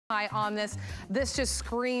high on this. This just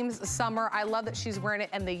screams summer. I love that she's wearing it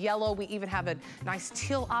in the yellow. We even have a nice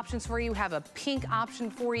teal options for you, have a pink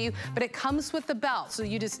option for you, but it comes with the belt, so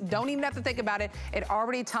you just don't even have to think about it. It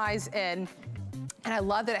already ties in. And I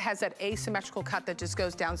love that it has that asymmetrical cut that just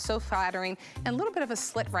goes down, so flattering, and a little bit of a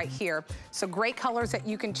slit right here. So great colors that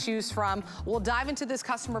you can choose from. We'll dive into this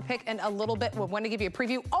customer pick in a little bit. We want to give you a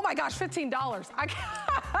preview. Oh my gosh, $15. I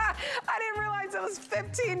didn't realize it was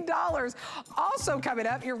 $15. Also coming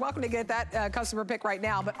up, you're welcome to get that customer pick right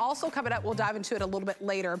now, but also coming up, we'll dive into it a little bit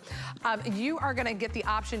later. You are gonna get the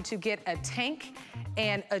option to get a tank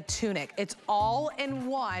and a tunic. It's all in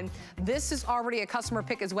one. This is already a customer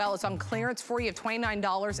pick as well. It's on clearance for you of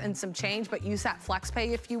 $29 and some change, but use that flex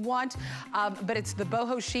pay if you want. But it's the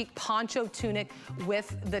boho chic poncho tunic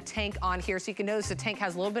with the tank on here. So you can notice the tank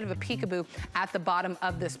has a little bit of a peekaboo at the bottom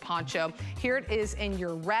of this poncho. Here it is in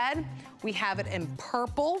your red. We have it in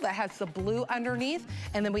purple that has the blue underneath.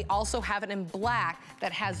 And then we also have it in black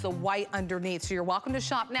that has the white underneath. So you're welcome to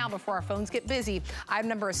shop now before our phones get busy. Item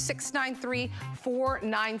number is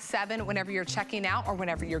 693497 whenever you're checking out or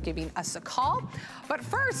whenever you're giving us a call. But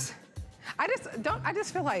first, I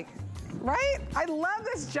just feel like, right? I love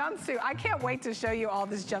this jumpsuit. I can't wait to show you all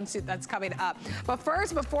this jumpsuit that's coming up. But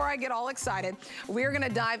first, before I get all excited, we're gonna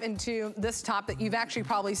dive into this top that you've actually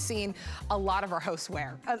probably seen a lot of our hosts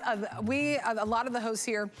wear. A lot of the hosts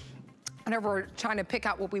here, whenever we're trying to pick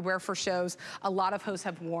out what we wear for shows, a lot of hosts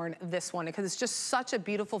have worn this one because it's just such a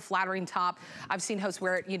beautiful, flattering top. I've seen hosts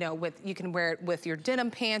wear it, you know, you can wear it with your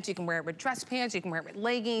denim pants, you can wear it with dress pants, you can wear it with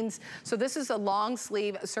leggings. So this is a long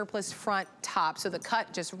sleeve surplus front top. So the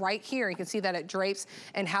cut just right here, you can see that it drapes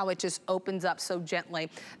and how it just opens up so gently.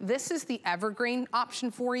 This is the evergreen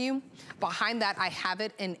option for you. Behind that, I have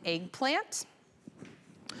it in eggplant.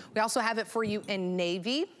 We also have it for you in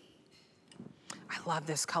navy. I love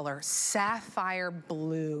this color, sapphire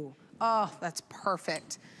blue. Oh, that's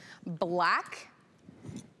perfect. Black,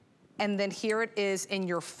 and then here it is in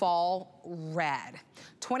your fall red.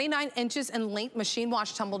 29 inches in length, machine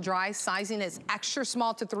wash, tumble dry. Sizing is extra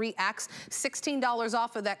small to 3X. $16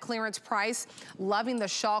 off of that clearance price. Loving the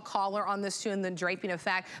shawl collar on this too and the draping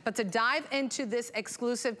effect. But to dive into this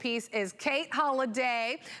exclusive piece is Kate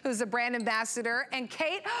Holiday, who's the brand ambassador. And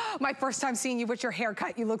Kate, my first time seeing you with your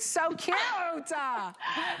haircut. You look so cute.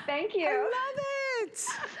 Thank you. I love it.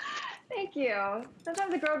 Thank you.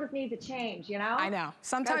 Sometimes a girl just needs a change, you know? I know.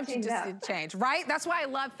 Sometimes you just need to change, right? That's why I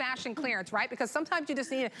love fashion clearance, right? Because sometimes you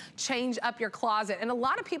just need to change up your closet. And a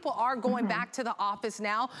lot of people are going back to the office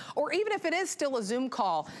now, or even if it is still a Zoom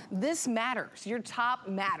call, this matters. Your top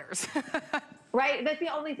matters. Right? That's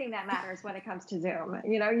the only thing that matters when it comes to Zoom.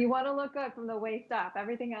 You know, you want to look good from the waist up.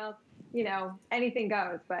 Everything else, you know, anything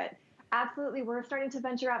goes. But absolutely, we're starting to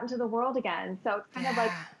venture out into the world again. So it's kind of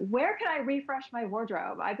like, where can I refresh my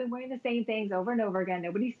wardrobe? I've been wearing the same things over and over again.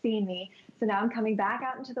 Nobody's seen me. So now I'm coming back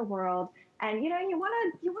out into the world. And you know, you want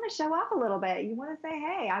to show off a little bit. You want to say,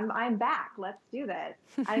 hey, I'm back. Let's do this.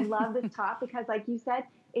 I love this top because, like you said,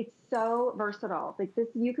 it's so versatile. Like this,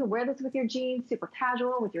 you can wear this with your jeans, super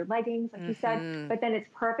casual, with your leggings, like you said. But then it's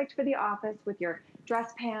perfect for the office with your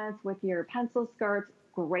dress pants, with your pencil skirts.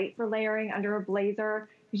 Great for layering under a blazer,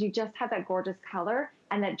 because you just have that gorgeous color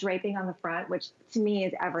and that draping on the front, which to me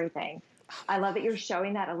is everything. I love that you're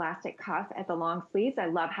showing that elastic cuff at the long sleeves. I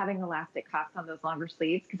love having elastic cuffs on those longer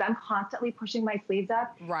sleeves because I'm constantly pushing my sleeves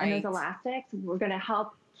up. Right. And those elastics, we're going to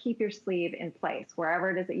help keep your sleeve in place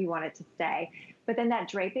wherever it is that you want it to stay. But then that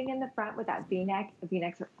draping in the front with that V-neck,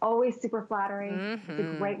 V-necks are always super flattering. It's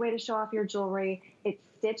a great way to show off your jewelry. It's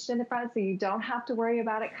stitched in the front, so you don't have to worry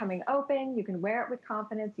about it coming open. You can wear it with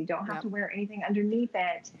confidence. You don't have to wear anything underneath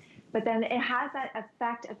it. But then it has that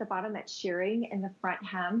effect at the bottom, that shearing in the front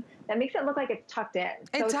hem, that makes it look like it's tucked in.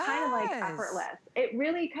 So it's kind of like effortless. It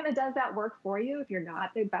really kind of does that work for you if you're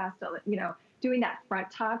not the best, you know, doing that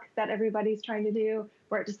front tuck that everybody's trying to do,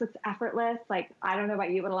 where it just looks effortless. Like, I don't know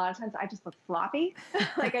about you, but a lot of times I just look sloppy.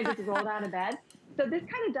 Like I just rolled out of bed. So this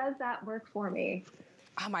kind of does that work for me.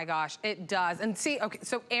 Oh my gosh, it does. And see, okay,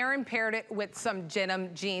 so Erin paired it with some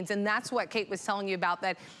denim jeans, and that's what Kate was telling you about,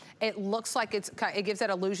 that it looks like it gives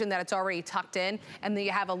that illusion that it's already tucked in, and then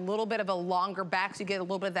you have a little bit of a longer back, so you get a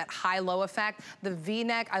little bit of that high-low effect. The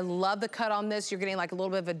V-neck, I love the cut on this. You're getting like a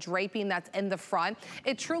little bit of a draping that's in the front.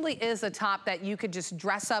 It truly is a top that you could just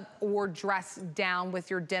dress up or dress down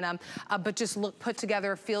with your denim, but just look put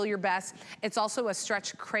together, feel your best. It's also a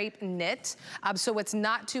stretch crepe knit, so it's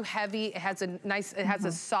not too heavy. It has a nice, it has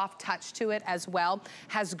a soft touch to it as well.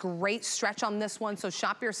 Has great stretch on this one, so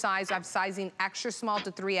shop your size. I'm sizing extra small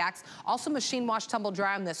to 3X. 3X. Also machine wash, tumble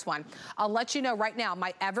dry on this one. I'll let you know right now,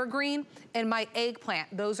 my evergreen and my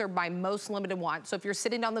eggplant, those are my most limited ones. So if you're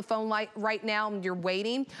sitting on the phone right now and you're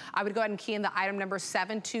waiting, I would go ahead and key in the item number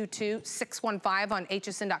 722615 on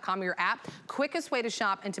hsn.com, your app. Quickest way to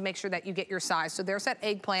shop and to make sure that you get your size. So there's that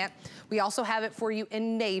eggplant. We also have it for you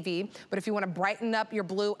in navy, but if you want to brighten up your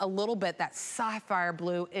blue a little bit, that sapphire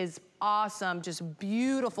blue is awesome, just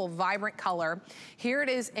beautiful, vibrant color. Here it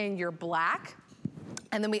is in your black.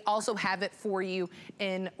 And then we also have it for you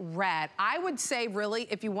in red. I would say really,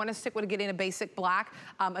 if you want to stick with getting a basic black,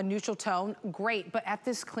 a neutral tone, great. But at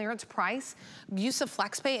this clearance price, use a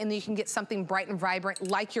FlexPay and then you can get something bright and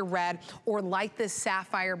vibrant like your red or like this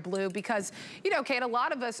sapphire blue. Because, you know, Kate, a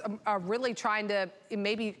lot of us are really trying to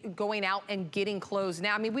maybe going out and getting clothes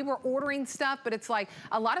now. I mean, we were ordering stuff, but it's like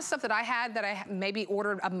a lot of stuff that I had that I maybe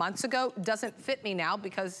ordered a month ago doesn't fit me now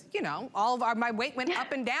because, you know, all of my weight went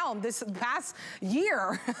up and down this past year.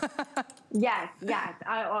 Yes.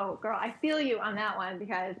 Oh, girl, I feel you on that one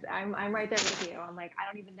because I'm right there with you. I'm like,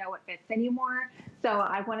 I don't even know what fits anymore. So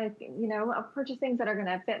I want to, you know, purchase things that are going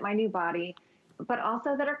to fit my new body, but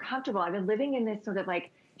also that are comfortable. I've been living in this sort of like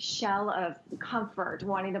shell of comfort,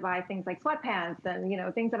 wanting to buy things like sweatpants and, you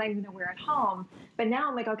know, things that I'm going to wear at home. But now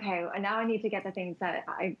I'm like, okay, now I need to get the things that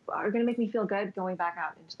are going to make me feel good going back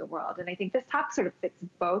out into the world. And I think this top sort of fits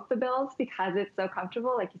both the bills because it's so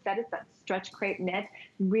comfortable. Like you said, it's that stretch crepe knit,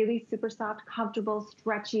 really super soft, comfortable,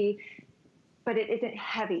 stretchy, but it isn't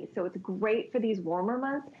heavy. So it's great for these warmer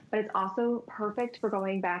months, but it's also perfect for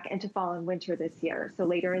going back into fall and winter this year. So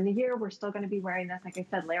later in the year, we're still going to be wearing this, like I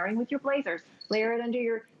said, layering with your blazers, layer it under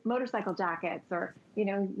your motorcycle jackets or, you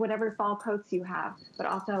know, whatever fall coats you have, but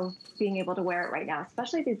also being able to wear it right now,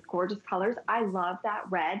 especially these gorgeous colors. I love that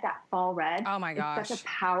red, that fall red. Oh my gosh. It's such a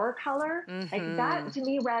power color. Like that, to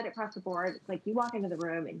me, red across the board, it's like you walk into the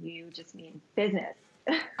room and you just mean business.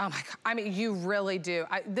 Oh my God, I mean, you really do.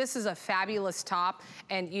 This is a fabulous top.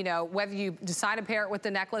 And you know, whether you decide to pair it with the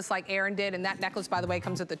necklace like Erin did, and that necklace, by the way,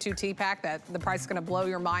 comes with the 2T pack, that the price is gonna blow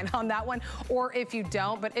your mind on that one, or if you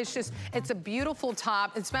don't, but it's just, it's a beautiful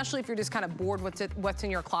top, especially if you're just kind of bored with what's in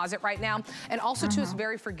your closet right now. And also too, it's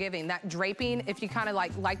very forgiving. That draping, if you kind of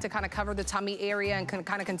like to kind of cover the tummy area and can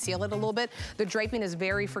kind of conceal it a little bit, the draping is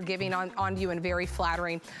very forgiving on you and very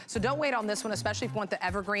flattering. So don't wait on this one, especially if you want the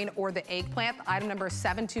evergreen or the eggplant. Item number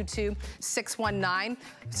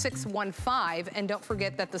 722-619-615. And don't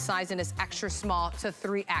forget that the size in is extra small to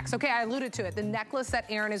 3X. Okay, I alluded to it. The necklace that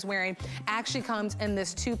Erin is wearing actually comes in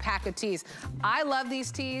this 2-pack of tees. I love these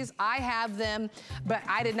tees. I have them, but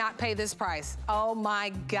I did not pay this price. Oh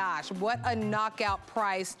my gosh, what a knockout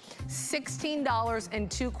price.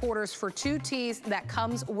 $16.25 for 2 tees that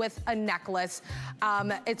comes with a necklace.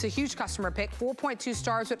 It's a huge customer pick, 4.2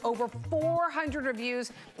 stars with over 400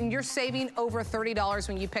 reviews, and you're saving over $30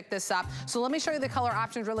 when you pick this up. So let me show you the color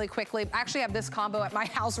options really quickly. I actually have this combo at my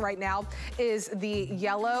house right now, is the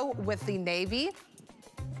yellow with the navy.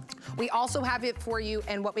 We also have it for you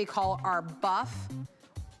in what we call our buff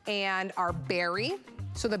and our berry.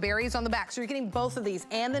 So the berry is on the back. So you're getting both of these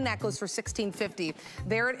and the necklace for $16.50.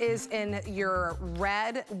 There it is in your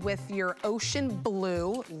red with your ocean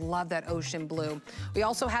blue. Love that ocean blue. We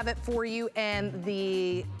also have it for you in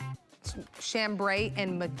the chambray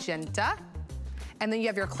and magenta. And then you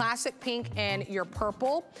have your classic pink and your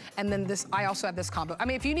purple. And then this, I also have this combo. I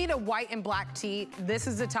mean, if you need a white and black tee, this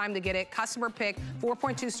is the time to get it. Customer pick,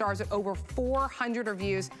 4.2 stars with over 400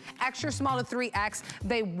 reviews. Extra small to 3X.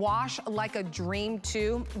 They wash like a dream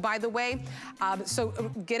too, by the way. So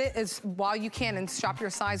get it as while you can and shop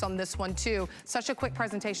your size on this one too. Such a quick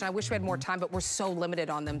presentation. I wish we had more time, but we're so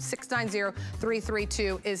limited on them.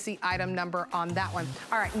 690332 is the item number on that one.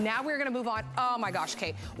 All right, now we're gonna move on. Oh my gosh,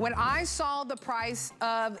 Kate. When I saw the price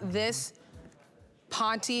of this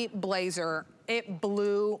Ponte blazer, it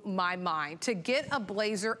blew my mind. To get a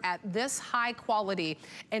blazer at this high quality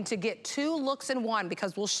and to get 2 looks in one,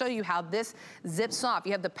 because we'll show you how this zips off.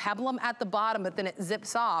 You have the peplum at the bottom, but then it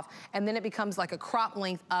zips off, and then it becomes like a crop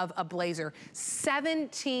length of a blazer.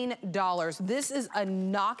 $17. This is a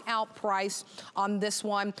knockout price on this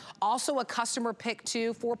one. Also a customer pick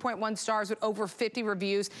too, 4.1 stars with over 50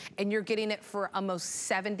 reviews, and you're getting it for almost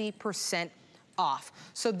 70% off.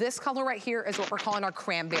 So this color right here is what we're calling our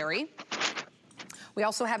cranberry. We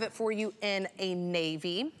also have it for you in a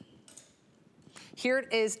navy. Here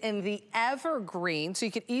it is in the evergreen, so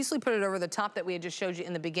you could easily put it over the top that we had just showed you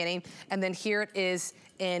in the beginning. And then here it is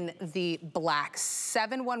in the black.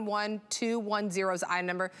 711210 is the item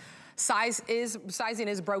number. Sizing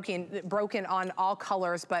is broken on all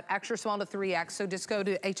colors, but extra small to 3X. So just go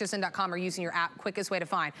to hsn.com or using your app, quickest way to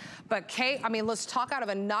find. But Kate, I mean, let's talk out of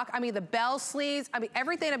a knock. I mean, the bell sleeves, I mean,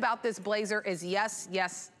 everything about this blazer is yes,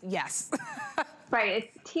 yes, yes. Right,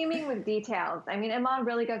 it's teeming with details. I mean, Iman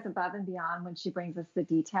really goes above and beyond when she brings us the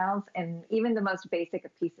details, and even the most basic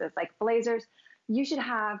of pieces like blazers. You should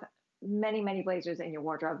have many, many blazers in your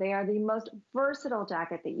wardrobe. They are the most versatile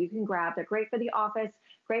jacket that you can grab. They're great for the office,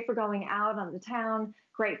 great for going out on the town,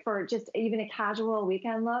 great for just even a casual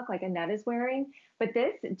weekend look like Annette is wearing. But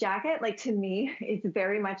this jacket, like to me, it's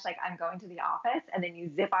very much like I'm going to the office, and then you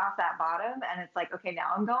zip off that bottom and it's like, okay,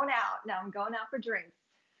 now I'm going out. Now I'm going out for drinks.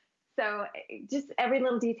 So just every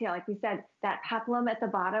little detail, like we said, that peplum at the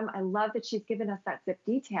bottom, I love that she's given us that zip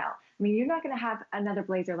detail. I mean, you're not going to have another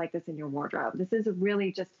blazer like this in your wardrobe. This is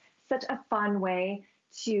really just such a fun way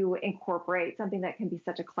to incorporate something that can be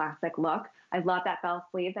such a classic look. I love that bell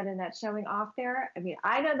sleeve that Annette's showing off there. I mean,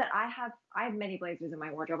 I know that I have many blazers in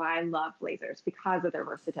my wardrobe. I love blazers because of their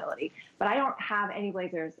versatility, but I don't have any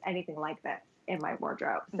blazers, anything like this in my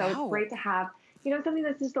wardrobe. So It's great to have, you know, something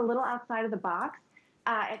that's just a little outside of the box.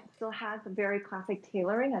 It still has a very classic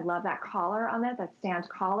tailoring. I love that collar on it, that stand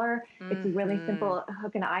collar. It's a really simple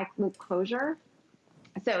hook and eye loop closure.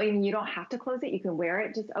 So even you don't have to close it. You can wear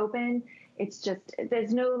it just open. It's just,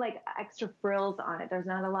 there's no like extra frills on it. There's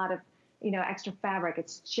not a lot of, you know, extra fabric.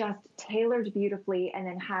 It's just tailored beautifully and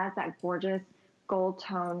then has that gorgeous gold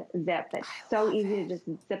tone zip that's so easy to just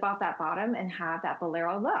zip off that bottom and have that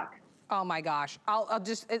bolero look. Oh my gosh. I'll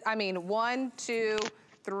just, I mean, 1, 2,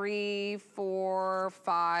 3, 4,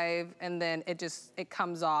 5, and then it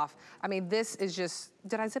comes off. I mean, this is just,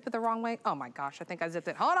 did I zip it the wrong way? Oh my gosh, I think I zipped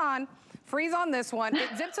it. Hold on, freeze on this one. It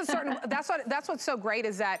zips a certain, that's what's so great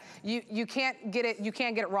is that you can't get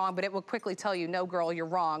it wrong, but it will quickly tell you, no girl, you're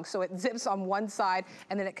wrong. So it zips on one side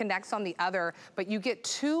and then it connects on the other, but you get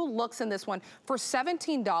 2 looks in this one. For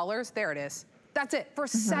 $17, there it is. That's it, for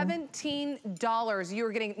 $17,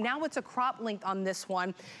 you're getting, now it's a crop length on this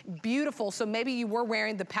one. Beautiful, so maybe you were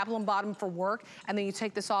wearing the peplum bottom for work and then you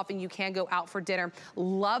take this off and you can go out for dinner.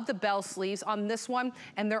 Love the bell sleeves on this one.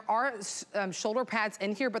 And there are shoulder pads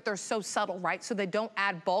in here, but they're so subtle, right? So they don't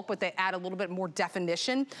add bulk, but they add a little bit more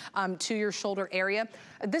definition to your shoulder area.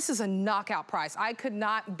 This is a knockout price. I could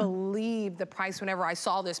not believe the price whenever I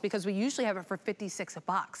saw this because we usually have it for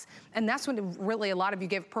 $56. And that's when really a lot of you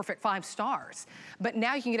give perfect 5 stars. But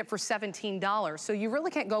now you can get it for $17. So you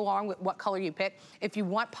really can't go wrong with what color you pick. If you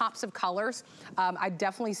want pops of colors, I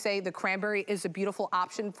definitely say the cranberry is a beautiful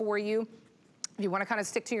option for you. If you want to kind of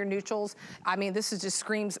stick to your neutrals, I mean, this is just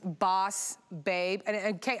screams boss, babe.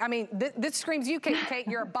 And Kate, I mean, this screams you, Kate.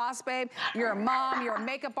 You're a boss, babe. You're a mom. You're a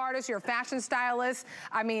makeup artist. You're a fashion stylist.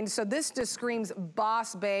 I mean, so this just screams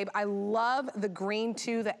boss, babe. I love the green,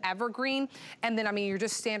 too, the evergreen. And then, I mean, you're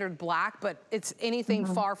just standard black, but it's anything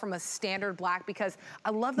far from a standard black because I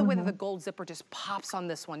love the way that the gold zipper just pops on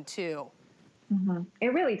this one, too.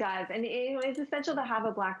 It really does. And it's essential to have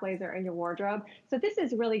a black blazer in your wardrobe. So this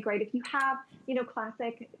is really great. If you have, you know,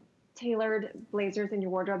 classic tailored blazers in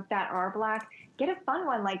your wardrobe that are black, get a fun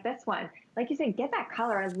one like this one. Like you said, get that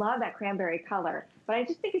color. I love that cranberry color. But I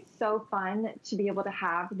just think it's so fun to be able to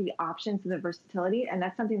have the options and the versatility. And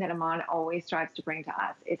that's something that Iman always strives to bring to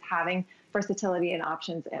us, is having versatility and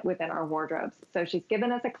options within our wardrobes. So she's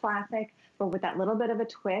given us a classic, but with that little bit of a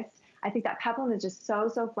twist. I think that peplum is just so,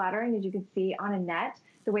 so flattering, as you can see on Annette,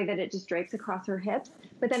 the way that it just drapes across her hips.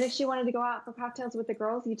 But then if she wanted to go out for cocktails with the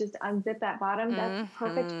girls, you just unzip that bottom. That's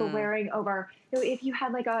perfect for wearing over, you know, if you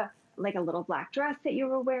had like a little black dress that you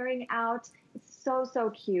were wearing out. It's so, so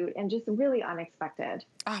cute and just really unexpected.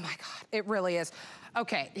 Oh my God, it really is.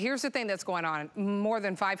 Okay, here's the thing that's going on. More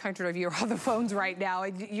than 500 of you are on the phones right now.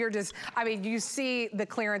 You're just, I mean, you see the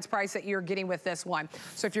clearance price that you're getting with this one.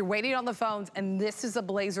 So if you're waiting on the phones and this is a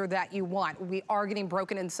blazer that you want, we are getting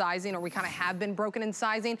broken in sizing, or we kind of have been broken in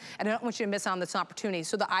sizing, and I don't want you to miss out on this opportunity.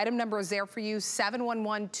 So the item number is there for you,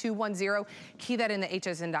 711210. Key that into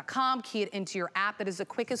hsn.com, key it into your app. That is the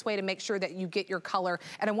quickest way to make sure that you get your color.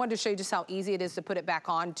 And I wanted to show you just how easy it is to put it back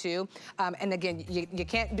on too. And again, you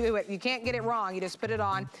can't do it, you can't get it wrong. You just put it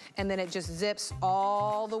on and then it just zips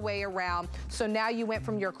all the way around. So now you went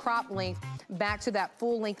from your crop length back to that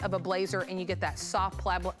full length of a blazer, and you get that soft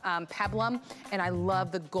peplum. And I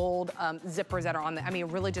love the gold zippers that are on there. I mean,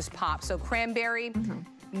 it really just pops. So cranberry,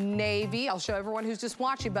 navy, I'll show everyone who's just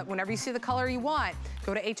watching, but whenever you see the color you want,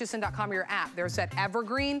 go to hsn.com or your app. There's that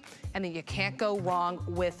evergreen, and then you can't go wrong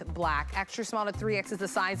with black. Extra small to 3X is the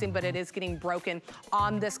sizing, but it is getting broken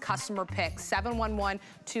on this customer pick.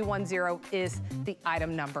 711210 is the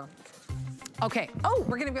item number. Okay. Oh,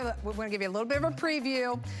 we're gonna give you a little bit of a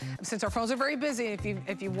preview. Since our phones are very busy,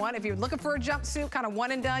 if you're looking for a jumpsuit, kind of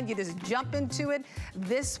one and done, you just jump into it.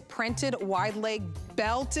 This printed wide leg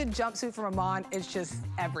belted jumpsuit from Iman is just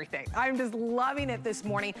everything. I'm just loving it this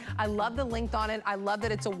morning. I love the length on it. I love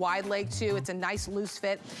that it's a wide leg too. It's a nice loose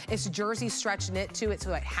fit. It's jersey stretch knit to it,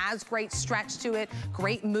 so it has great stretch to it,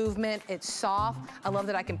 great movement. It's soft. I love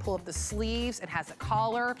that I can pull up the sleeves. It has a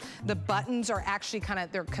collar. The buttons are actually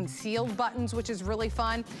they're concealed buttons, which is really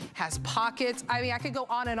fun. Has pockets. I mean, I could go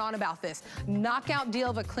on and on about this. Knockout deal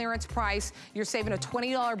of a clearance price. You're saving a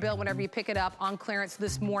 $20 bill whenever you pick it up on clearance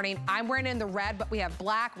this morning. I'm wearing it in the red, but we have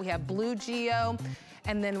black, we have blue Geo,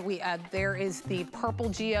 and then there is the purple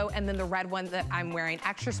Geo, and then the red one that I'm wearing.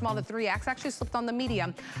 Extra small to 3X, actually slipped on the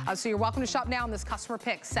medium. So you're welcome to shop now on this customer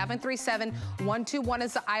pick. 737-121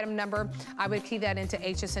 is the item number. I would key that into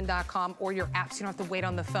hsn.com or your apps. You don't have to wait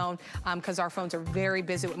on the phone because our phones are very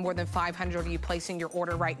busy with more than 500 of you placing your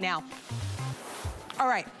order right now. All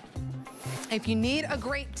right, if you need a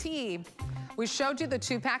great tee, we showed you the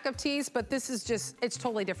 2-pack of tees, but this is it's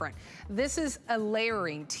totally different. This is a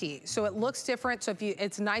layering tee, so it looks different. So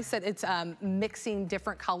it's nice that it's mixing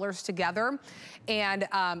different colors together, and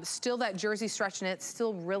still that jersey stretch knit,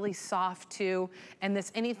 still really soft too. And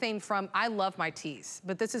this anything from, I love my tees,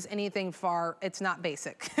 but this is anything far, it's not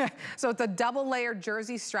basic. So it's a double layered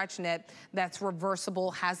jersey stretch knit that's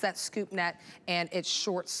reversible, has that scoop net, and it's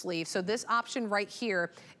short sleeve. So this option right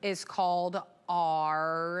here is called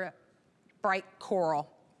our Bright Coral.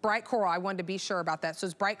 Bright Coral, I wanted to be sure about that. So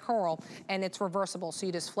it's Bright Coral, and it's reversible. So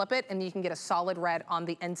you just flip it, and you can get a solid red on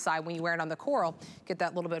the inside. When you wear it on the coral, get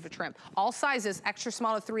that little bit of a trim. All sizes, extra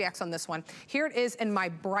small to 3X on this one. Here it is in my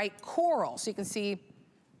Bright Coral. So you can see,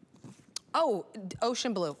 oh,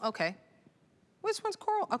 ocean blue, okay. Which one's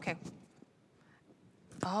coral? Okay.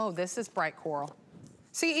 Oh, this is Bright Coral.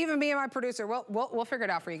 See, even me and my producer, we'll figure it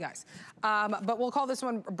out for you guys. But we'll call this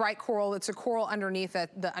one Bright Coral. It's a coral underneath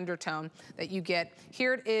the undertone that you get.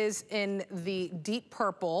 Here it is in the deep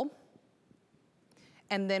purple.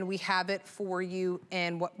 And then we have it for you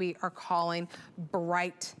in what we are calling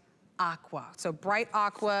Bright Aqua. So Bright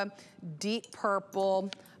Aqua, deep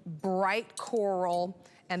purple, Bright Coral,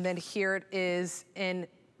 and then here it is in,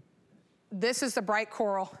 this is the Bright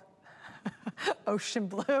Coral. Ocean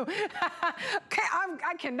blue. Okay,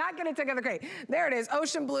 I cannot get it together. Great. There it is.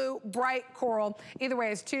 Ocean blue, Bright Coral. Either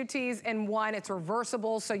way, it's 2 tees in one. It's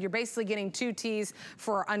reversible, so you're basically getting 2 tees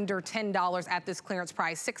for under $10 at this clearance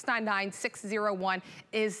price. 699-601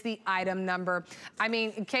 is the item number. I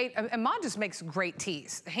mean, Kate, Iman just makes great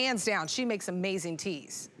tees. Hands down, she makes amazing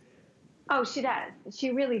tees. Oh, she does.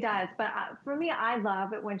 She really does. But for me, I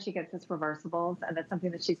love it when she gets us reversibles, and that's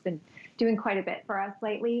something that she's been doing quite a bit for us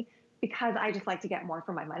lately, because I just like to get more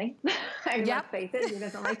for my money. And let's face it, who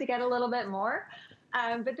doesn't like to get a little bit more?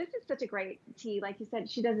 But this is such a great tee. Like you said,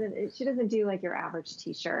 she doesn't do like your average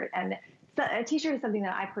t-shirt. And a t-shirt is something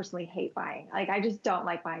that I personally hate buying. Like, I just don't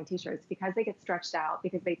like buying t-shirts because they get stretched out,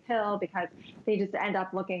 because they pill, because they just end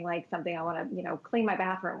up looking like something I want to, clean my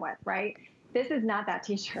bathroom with, right? This is not that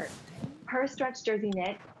t-shirt. Her stretch jersey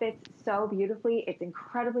knit fits so beautifully. It's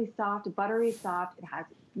incredibly soft, buttery soft. It has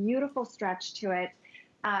beautiful stretch to it.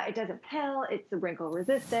 It doesn't pill, it's wrinkle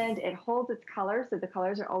resistant, it holds its color, so the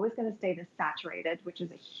colors are always going to stay this saturated, which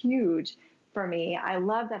is a huge for me. I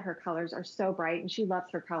love that her colors are so bright, and she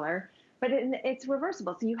loves her color, but it's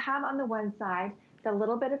reversible. So you have on the one side the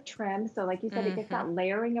little bit of trim, so like you said, it gets that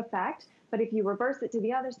layering effect, but if you reverse it to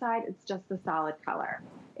the other side, it's just the solid color.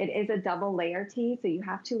 It is a double layer tee, so you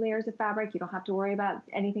have 2 layers of fabric. You don't have to worry about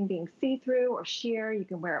anything being see-through or sheer. You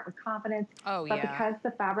can wear it with confidence. Oh, yeah. But because the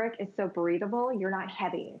fabric is so breathable, you're not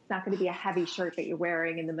heavy. It's not going to be a heavy shirt that you're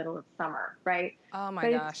wearing in the middle of summer, right? Oh, my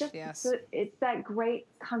gosh, yes. It's that great,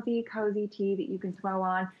 comfy, cozy tee that you can throw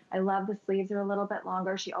on. I love the sleeves are a little bit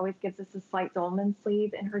longer. She always gives us a slight dolman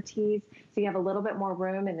sleeve in her tees, so you have a little bit more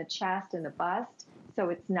room in the chest and the bust, so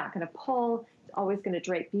it's not going to pull. Always going to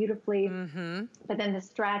drape beautifully, but then the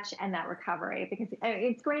stretch and that recovery, because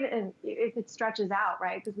it's great if it stretches out,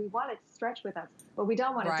 right? Because we want it to stretch with us, but we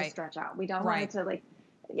don't want it to stretch out. We don't want it to like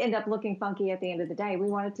end up looking funky at the end of the day. We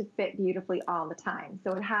want it to fit beautifully all the time.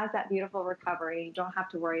 So it has that beautiful recovery. You don't have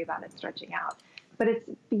to worry about it stretching out. But it's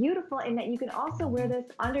beautiful in that you can also wear this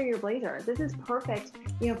under your blazer. This is perfect,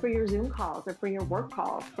 for your Zoom calls or for your work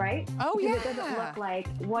calls, right? Oh, because it doesn't look like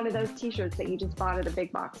one of those t-shirts that you just bought at a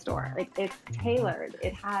big box store. Like, it's tailored.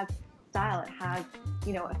 It has style. It has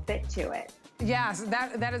you know, a fit to it. Yes,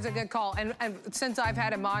 that is a good call. And since I've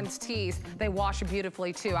had Iman's tees, they wash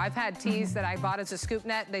beautifully too. I've had tees that I bought as a scoop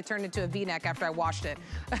net. They turned into a V-neck after I washed it.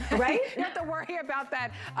 Right? You have to worry about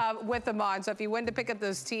that with Iman. So if you went to pick up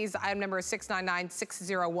those tees, item number is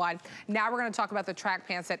 699601. Now we're gonna talk about the track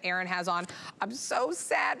pants that Erin has on. I'm so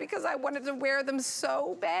sad because I wanted to wear them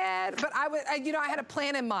so bad. But you know, I had a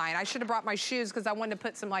plan in mind. I should have brought my shoes because I wanted to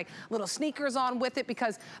put some like little sneakers on with it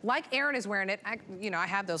because like Erin is wearing it, I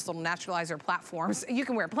have those little naturalizer platforms. You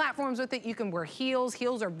can wear platforms with it. You can wear heels.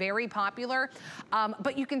 Heels are very popular,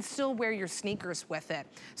 but you can still wear your sneakers with it.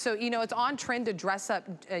 So, you know, it's on trend to dress up,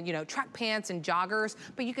 you know, track pants and joggers,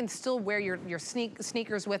 but you can still wear your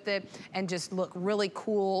sneakers with it and just look really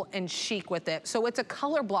cool and chic with it. So it's a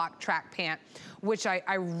color block track pant, which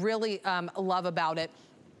I really love about it.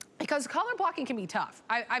 Because color blocking can be tough.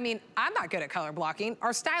 I mean, I'm not good at color blocking.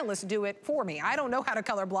 Our stylists do it for me. I don't know how to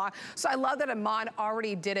color block. So I love that Iman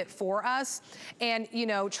already did it for us. And you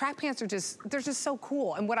know, track pants are they're just so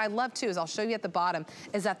cool. And what I love too is, I'll show you at the bottom,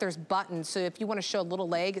 is that there's buttons. So if you wanna show a little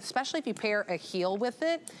leg, especially if you pair a heel with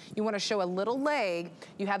it, you wanna show a little leg,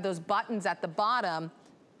 you have those buttons at the bottom.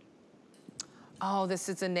 Oh, this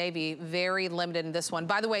is a navy, very limited in this one.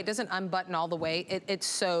 By the way, it doesn't unbutton all the way. It's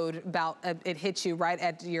sewed about, it hits you right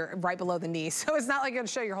below the knee. So it's not like gonna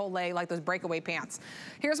show your whole leg like those breakaway pants.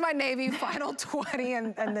 Here's my navy, final 20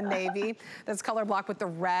 and the navy. That's color blocked with the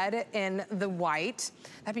red and the white.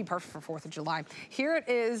 That'd be perfect for 4th of July. Here it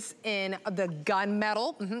is in the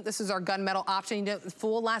gunmetal. This is our gunmetal option. You know,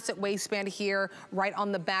 full elastic waistband here, right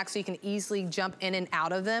on the back, so you can easily jump in and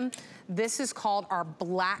out of them. This is called our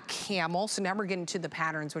black camel. So now we're getting to the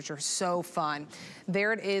patterns, which are so fun.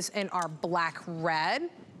 There it is in our black red.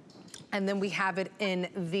 And then we have it in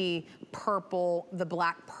the purple, the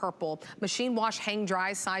black purple. Machine wash, hang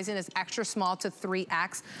dry, sizing is extra small to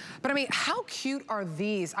 3X. But I mean, how cute are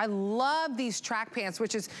these? I love these track pants,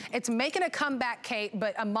 which is, it's making a comeback, Kate,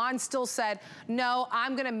 but Iman still said, no,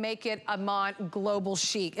 I'm gonna make it Iman global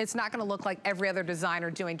chic. It's not gonna look like every other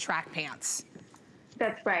designer doing track pants.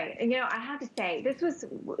 That's right. And you know, I have to say,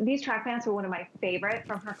 these track pants were one of my favorite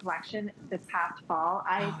from her collection this past fall.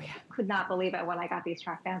 I could not believe it when I got these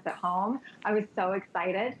track pants at home. I was so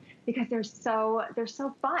excited because they're so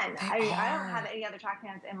fun. I don't have any other track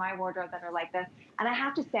pants in my wardrobe that are like this. And I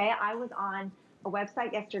have to say, I was on a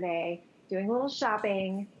website yesterday doing a little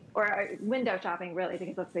shopping, or window shopping really,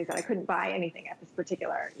 because let's face it, I couldn't buy anything at this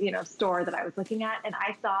particular, you know, store that I was looking at. And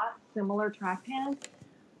I saw similar track pants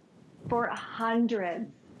for hundreds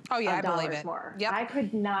of dollars more. Yep. I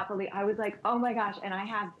could not believe. I was like, oh my gosh! And I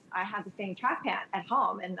have the same track pant at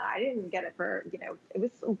home, and I didn't get it for, you know, it was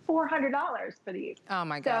 $400 for these. Oh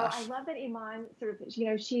my gosh! So I love that Iman sort of, you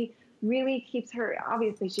know, she really keeps her,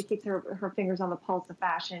 obviously she keeps her fingers on the pulse of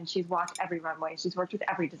fashion. She's walked every runway. She's worked with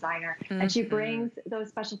every designer, and she brings those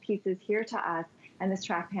special pieces here to us. And this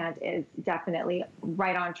track pant is definitely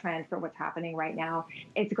right on trend for what's happening right now.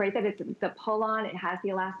 It's great that it's the pull-on. It has the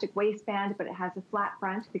elastic waistband, but it has a flat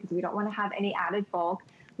front because we don't want to have any added bulk.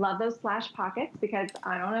 Love those flash pockets because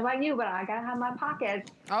I don't know about you, but I gotta have my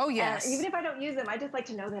pockets. Oh yes. Even if I don't use them, I just like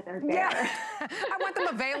to know that they're there. Yeah. I want them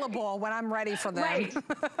available when I'm ready for them. Right.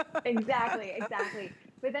 Exactly.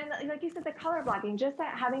 But then, like you said, the color blocking, just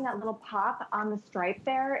that having that little pop on the stripe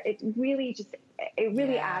there, it really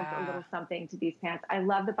adds a little something to these pants. I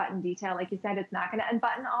love the button detail. Like you said, it's not going to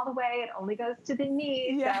unbutton all the way. It only goes to the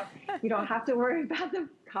knees, so you don't have to worry about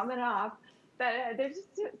them coming off. But they're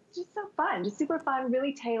just so fun, just super fun,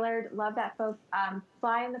 really tailored. Love that faux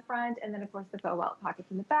fly in the front, and then of course the faux welt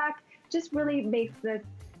pockets in the back. Just really makes this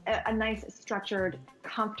a nice, structured,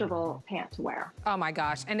 comfortable pant to wear. Oh my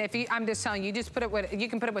gosh. And if I'm just telling you, you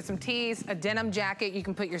can put it with some tees, a denim jacket, you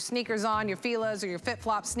can put your sneakers on, your Fila's or your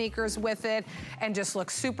FitFlop sneakers with it, and just look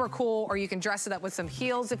super cool, or you can dress it up with some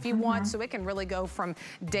heels if you want, so it can really go from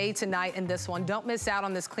day to night in this one. Don't miss out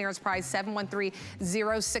on this clearance price.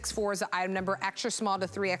 713064 is the item number. Extra small to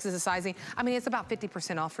 3X is the sizing. I mean, it's about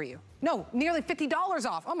 50% off for you. No, nearly $50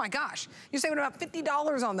 off. Oh my gosh. You're saving about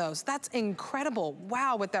 $50 on those. That's incredible.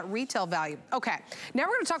 Wow, with that retail value. Okay, now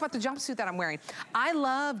we're gonna talk about the jumpsuit that I'm wearing. I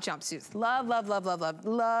love jumpsuits. Love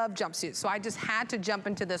jumpsuits. So I just had to jump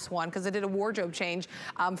into this one because I did a wardrobe change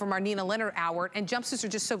from our Nina Leonard hour, and jumpsuits are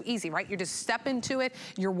just so easy, right? You just step into it,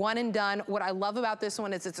 you're one and done. What I love about this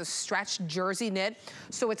one is it's a stretch jersey knit.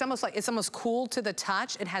 So it's almost cool to the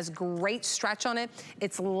touch. It has great stretch on it.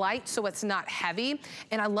 It's light, so it's not heavy.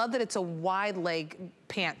 And I love that it's a wide leg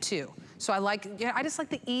pant too. So I just like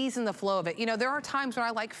the ease and the flow of it. You know, there are times when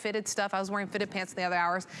I like fitted stuff. I was wearing fitted pants the other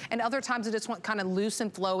hours, and other times I just want kind of loose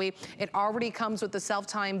and flowy. It already comes with the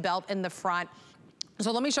self-tying belt in the front.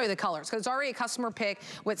 So let me show you the colors, because it's already a customer pick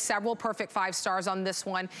with several perfect 5 stars on this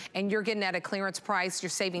one, and you're getting at a clearance price. You're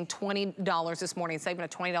saving $20 this morning, saving a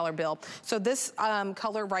 $20 bill. So this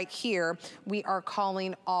color right here, we are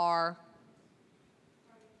calling our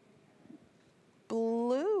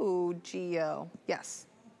Blue Geo. Yes,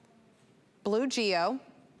 Blue Geo.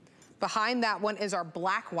 Behind that one is our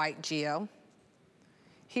Black White Geo.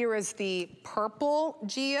 Here is the Purple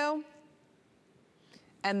Geo.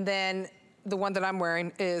 And then the one that I'm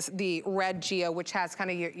wearing is the red Geo, which has kind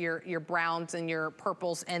of your browns and your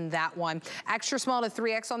purples in that one. Extra small to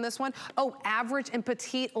 3X on this one. Oh, average and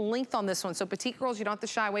petite length on this one. So petite girls, you don't have to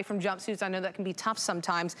shy away from jumpsuits. I know that can be tough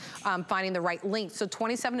sometimes, finding the right length. So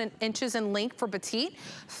 27 inches in length for petite,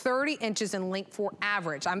 30 inches in length for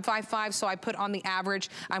average. I'm 5'5", so I put on the average.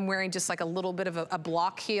 I'm wearing just like a little bit of a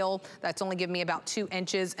block heel. That's only giving me about 2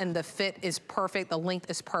 inches, and the fit is perfect. The length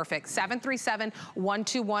is perfect.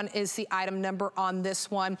 737121 is the item number on this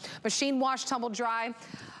one. Machine wash, tumble dry.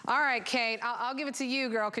 All right, Kate, I'll give it to you,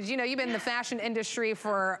 girl, because you know you've been in the fashion industry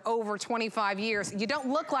for over 25 years. You don't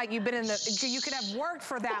look like you've been in the, you could have worked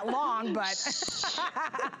for that long, but.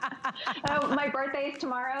 My birthday is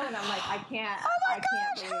tomorrow, and I'm like, I can't. Oh my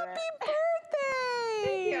gosh, happy birthday!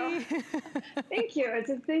 Thank you. Thank you. It's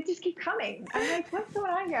just, they just keep coming. I'm like, what's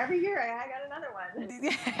going on here? Every year I got another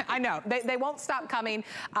one. I know. They won't stop coming.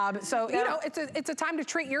 So, you know, it's a time to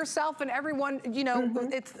treat yourself and everyone, you know,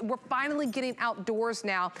 we're finally getting outdoors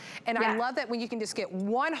now. And I love that when you can just get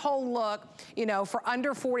one whole look, you know, for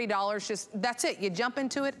under $40, just, that's it. You jump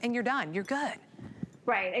into it and you're done. You're good.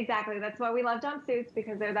 Right, exactly. That's why we love jumpsuits,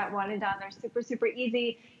 because they're that one and done. They're super, super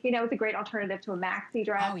easy. You know, it's a great alternative to a maxi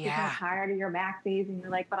dress. Oh, yeah. You're tired of your maxis and you're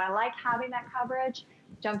like, but I like having that coverage.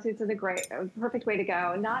 Jumpsuits are the perfect way to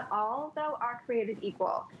go. Not all, though, are created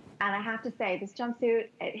equal. And I have to say, this jumpsuit,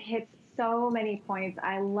 it hits so many points.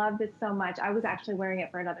 I love this so much. I was actually wearing it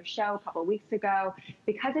for another show a couple of weeks ago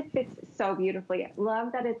because it fits so beautifully. I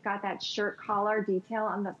love that it's got that shirt collar detail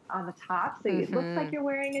on the top, so it looks like you're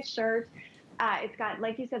wearing a shirt. It's got,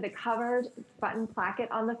 like you said, the covered button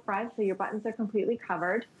placket on the front, so your buttons are completely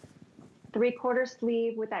covered. 3/4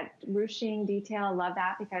 sleeve with that ruching detail. I love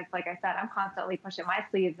that because, like I said, I'm constantly pushing my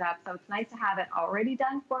sleeves up, so it's nice to have it already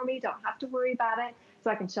done for me. Don't have to worry about it,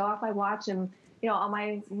 so I can show off my watch and, you know, all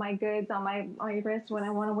my goods on my wrist when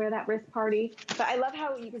I want to wear that wrist party. But I love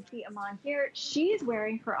how you can see Iman here. She's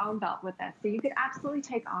wearing her own belt with this, so you could absolutely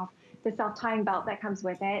take off the self-tying belt that comes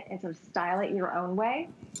with it and sort of style it your own way.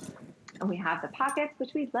 And we have the pockets,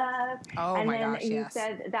 which we love. Oh, and my then gosh, you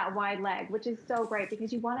said that wide leg, which is so great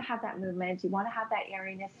because you want to have that movement. You want to have that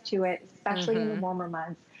airiness to it, especially in the warmer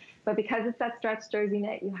months. But because it's that stretch jersey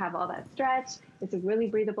knit, you have all that stretch. It's a really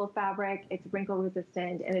breathable fabric. It's wrinkle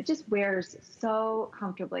resistant, and it just wears so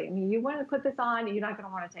comfortably. I mean, you want to put this on, you're not going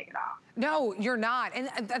to want to take it off. No, you're not. And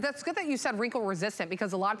that's good that you said wrinkle resistant,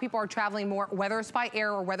 because a lot of people are traveling more, whether it's by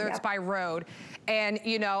air or whether it's by road. And,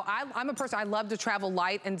 you know, I'm a person, I love to travel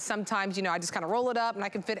light, and sometimes, you know, I just kind of roll it up and I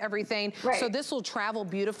can fit everything. Right. So this will travel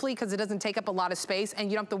beautifully because it doesn't take up a lot of space,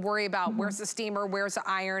 and you don't have to worry about where's the steamer, where's the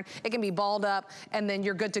iron. It can be balled up, and then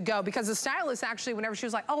you're good to go. Because the stylist actually, whenever she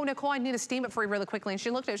was like, oh, Nicole, I need to steam it for you really quickly, and she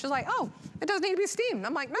looked at it, she was like, oh, it doesn't need to be steamed.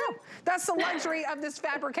 I'm like, no, that's the luxury of this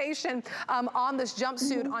fabrication on this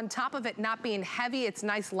jumpsuit. On top of it not being heavy, it's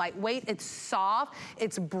nice lightweight, it's soft,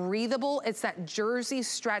 it's breathable, it's that jersey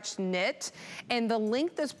stretch knit, and the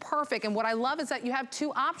length is perfect. And what I love is that you have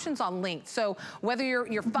 2 options on length. So whether you're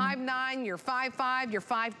 5'9", you're 5'5", you're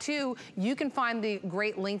 5'2", you can find the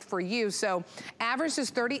great length for you. So average is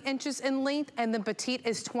 30 inches in length, and then petite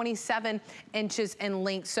is 27 inches in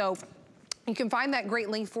length. So you can find that great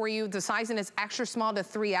length for you. The sizing is extra small to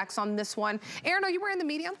 3X on this one. Erin, are you wearing the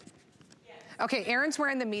medium? Yes. Okay, Erin's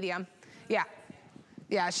wearing the medium. Yeah.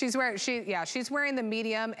 Yeah, she's wearing the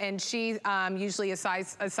medium, and she usually a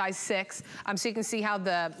size 6. So you can see how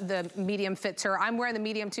the medium fits her. I'm wearing the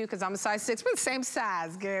medium too because I'm a size 6. We're the same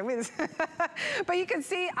size, girl. But you can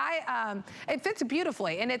see it fits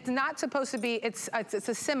beautifully, and it's not supposed to be. It's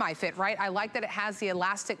a semi fit, right? I like that it has the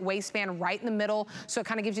elastic waistband right in the middle, so it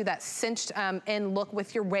kind of gives you that cinched in look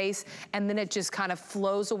with your waist, and then it just kind of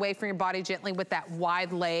flows away from your body gently with that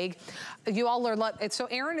wide leg. You all are so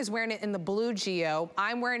Erin is wearing it in the blue Geo.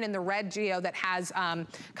 I'm wearing in the red Geo that has kind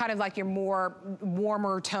of like your more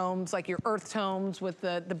warmer tones, like your earth tones with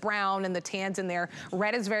the brown and the tans in there.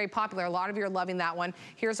 Red is very popular. A lot of you are loving that one.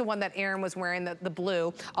 Here's the one that Erin was wearing, the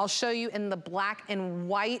blue. I'll show you in the black and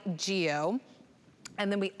white Geo.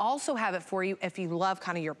 And then we also have it for you if you love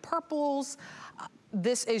kind of your purples,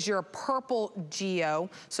 This is your purple Geo.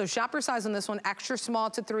 So shop your size on this one, extra small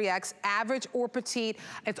to 3X, average or petite.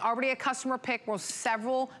 It's already a customer pick. We're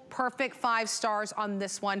several perfect 5 stars on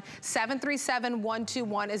this one.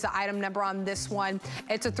 737121 is the item number on this one.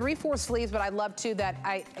 It's a 3/4 sleeves, but I love too that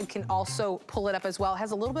I can also pull it up as well. It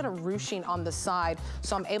has a little bit of ruching on the side,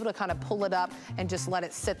 so I'm able to kind of pull it up and just let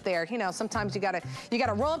it sit there. You know, sometimes you gotta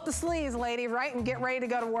roll up the sleeves, lady, right? And get ready to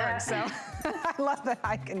go to work. So I love that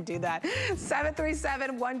I can do that.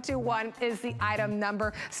 737121 is the item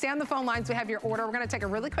number. Stay on the phone lines. We have your order. We're going to take a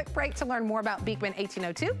really quick break to learn more about Beekman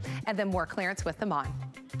 1802 and then more clearance with Iman.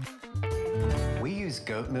 We use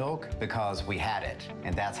goat milk because we had it,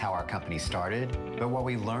 and that's how our company started. But what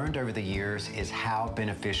we learned over the years is how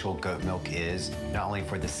beneficial goat milk is, not only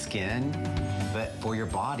for the skin, but for your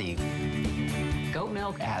body. Goat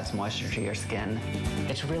milk adds moisture to your skin.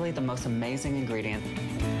 It's really the most amazing ingredient.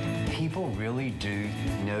 People really do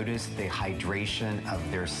notice the hydration of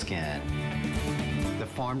their skin. The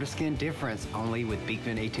farm to skin difference only with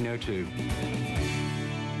Beekman 1802.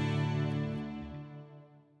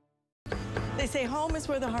 They say home is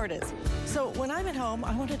where the heart is. So when I'm at home,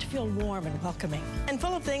 I want it to feel warm and welcoming and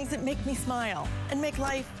full of things that make me smile and make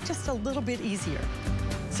life just a little bit easier.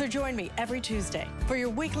 So join me every Tuesday for your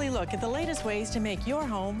weekly look at the latest ways to make your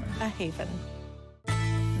home a haven.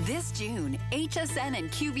 This June, HSN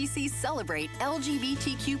and QVC celebrate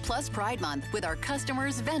LGBTQ+ Pride Month with our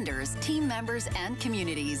customers, vendors, team members, and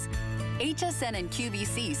communities. HSN and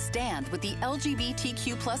QVC stand with the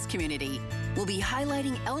LGBTQ+ community. We'll be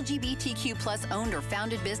highlighting LGBTQ+ owned or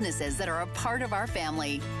founded businesses that are a part of our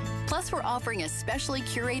family. Plus, we're offering a specially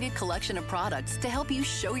curated collection of products to help you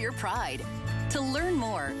show your pride. To learn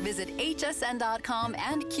more, visit hsn.com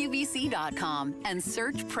and qvc.com and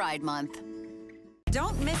search Pride Month.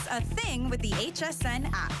 Don't miss a thing with the HSN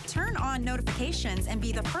app. Turn on notifications and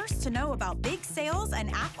be the first to know about big sales and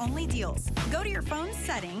app-only deals. Go to your phone's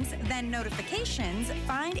settings, then notifications,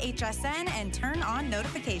 find HSN, and turn on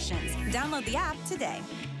notifications. Download the app today.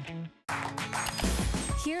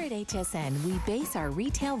 Here at HSN, we base our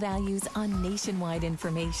retail values on nationwide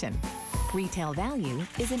information. Retail value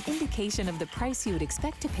is an indication of the price you would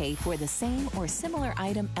expect to pay for the same or similar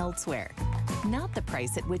item elsewhere, not the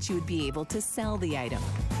price at which you would be able to sell the item.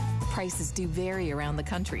 Prices do vary around the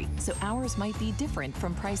country, so ours might be different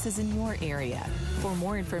from prices in your area. For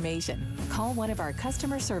more information, call one of our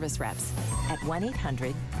customer service reps at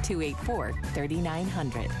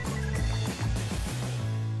 1-800-284-3900.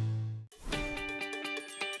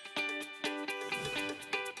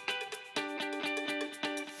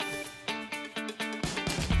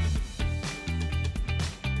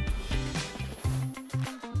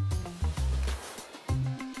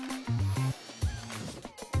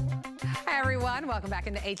 Welcome back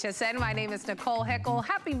into HSN. My name is Nicole Hickle.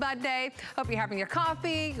 Happy Monday. Hope you're having your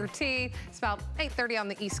coffee, your tea. It's about 8:30 on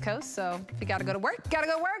the East Coast, so if you gotta go to work, gotta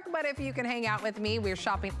go to work. But if you can hang out with me, we're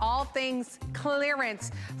shopping all things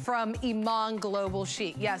clearance from Iman Global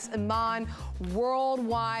Chic. Yes, Iman,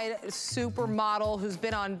 worldwide supermodel who's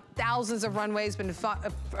been on thousands of runways, been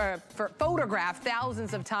photographed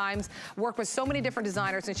thousands of times, worked with so many different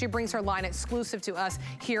designers, and she brings her line exclusive to us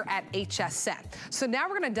here at HSN. So now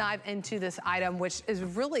we're gonna dive into this item, which is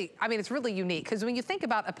really, I mean, it's really unique, because when you think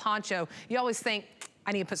about a poncho, you always think,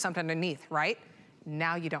 I need to put something underneath, right?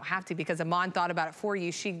 Now you don't have to, because Iman thought about it for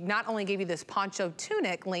you. She not only gave you this poncho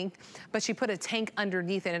tunic length, but she put a tank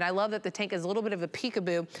underneath it. And I love that the tank is a little bit of a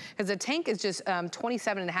peekaboo, because the tank is just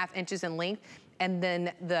 27.5 inches in length, and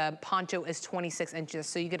then the poncho is 26 inches.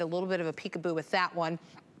 So you get a little bit of a peekaboo with that one.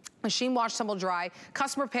 Machine wash, tumble dry,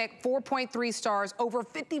 customer pick, 4.3 stars, over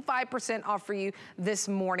 55% off for you this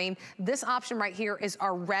morning. This option right here is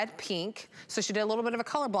our red pink. So she did a little bit of a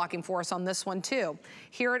color blocking for us on this one too.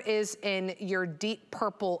 Here it is in your deep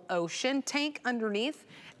purple ocean tank underneath.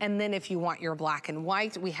 And then if you want your black and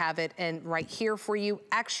white, we have it in right here for you,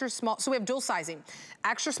 extra small. So we have dual sizing,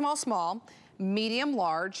 extra small, small, medium,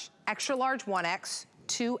 large, extra large 1X,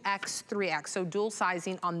 2X, 3X, so dual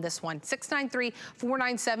sizing on this one.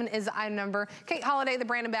 693-497 is the item number. Kate Holiday, the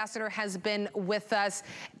brand ambassador, has been with us.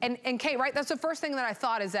 And Kate, right, that's the first thing that I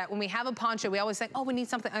thought, is that when we have a poncho, we always think, oh, we need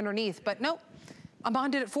something underneath. But nope,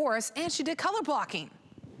 Iman did it for us, and she did color blocking.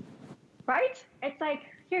 Right? It's like,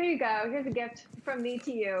 here you go. Here's a gift from me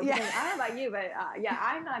to you. Yeah. I don't know about you, but yeah,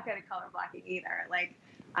 I'm not good at color blocking either. Like,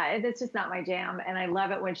 it's just not my jam, and I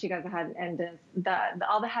love it when she goes ahead and does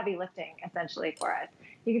all the heavy lifting essentially for us.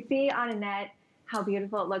 You can see on Annette how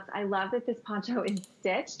beautiful it looks. I love that this poncho is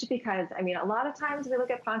stitched, because I mean, a lot of times we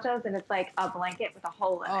look at ponchos and it's like a blanket with a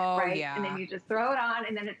hole in it, right? Yeah. And then you just throw it on,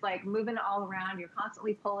 and then it's like moving all around. You're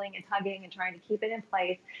constantly pulling and tugging and trying to keep it in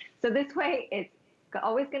place. So this way, it's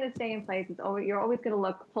always going to stay in place. You're always going to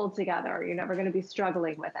look pulled together. You're never going to be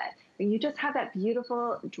struggling with it. But you just have that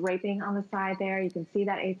beautiful draping on the side there. You can see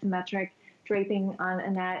that asymmetric draping on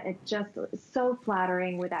Annette. It's just so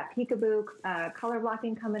flattering with that peekaboo color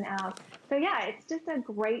blocking coming out. So yeah, it's just a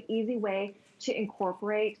great, easy way to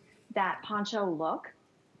incorporate that poncho look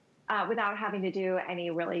without having to do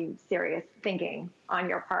any really serious thinking on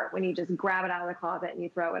your part. When you just grab it out of the closet and you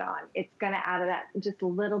throw it on, it's going to add that just a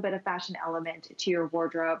little bit of fashion element to your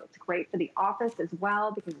wardrobe. It's great for the office as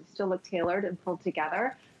well because you still look tailored and pulled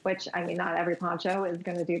together, which, I mean, not every poncho is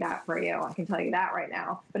going to do that for you. I can tell you that right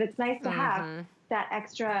now. But it's nice to have that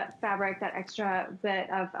extra fabric, that extra bit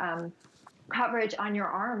of coverage on your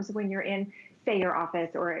arms when you're in, say, your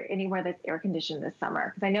office or anywhere that's air conditioned this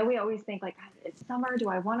summer. Because I know we always think like, it's summer, do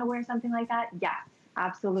I want to wear something like that? Yes,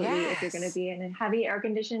 absolutely. Yes. If you're going to be in a heavy air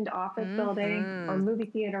conditioned office building or movie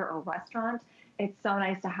theater or restaurant, it's so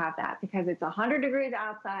nice to have that because it's 100 degrees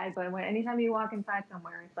outside, but anytime you walk inside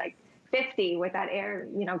somewhere, it's like 50 with that air,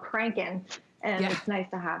 you know, cranking. And it's nice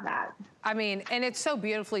to have that. I mean, and it's so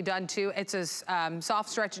beautifully done too. It's a soft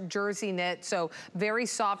stretch jersey knit, so very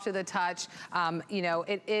soft to the touch. You know,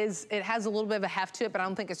 it has a little bit of a heft to it, but I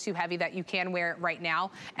don't think it's too heavy that you can wear it right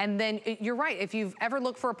now. And then you're right, if you've ever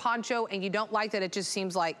looked for a poncho and you don't like that it just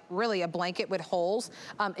seems like really a blanket with holes,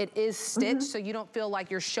 it is stitched, so you don't feel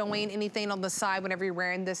like you're showing anything on the side whenever you're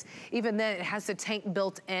wearing this. Even then, it has the tank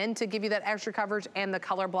built in to give you that extra coverage and the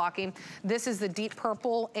color blocking. This is the deep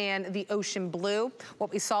purple and the ocean blue.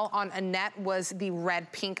 What we saw on Annette was the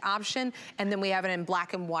red pink option, and then we have it in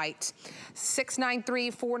black and white.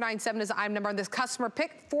 693-497 is the item number on this customer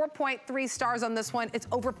pick. 4.3 stars on this one. It's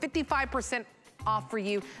over 55% off for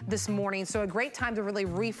you this morning. So a great time to really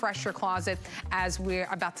refresh your closet as we're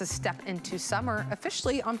about to step into summer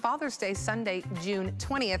officially on Father's Day, Sunday, June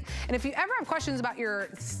 20th. And if you ever have questions about your,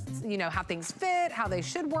 you know, how things fit, how they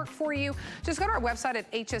should work for you, just go to our website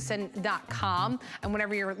at hsn.com. And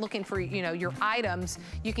whenever you're looking for, you know, your items,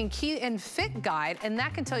 you can key in fit guide, and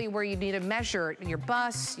that can tell you where you need to measure your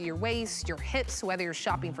bust, your waist, your hips, whether you're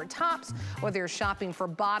shopping for tops, whether you're shopping for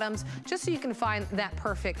bottoms, just so you can find that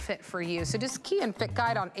perfect fit for you. So just key in fit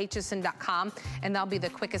guide on hsn.com, and that'll be the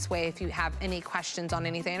quickest way if you have any questions on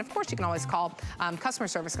anything. And of course, you can always call customer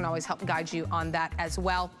service, can always help guide you on that as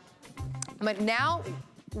well. But now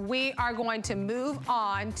we are going to move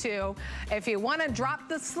on to, if you want to drop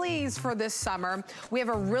the sleeves for this summer, we have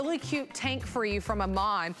a really cute tank for you from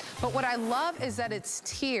Iman. But what I love is that it's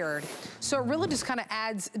tiered. So it really just kind of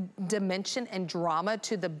adds dimension and drama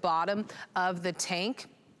to the bottom of the tank.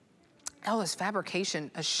 Oh, this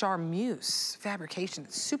fabrication, a charmeuse fabrication.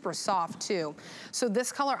 It's super soft too. So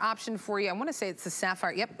this color option for you, I wanna say it's the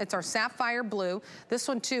sapphire. Yep, it's our sapphire blue. This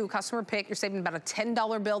one too, customer pick. You're saving about a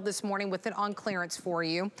 $10 bill this morning with it on clearance for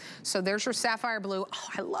you. So there's your sapphire blue. Oh,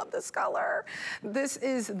 I love this color. This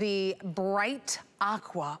is the bright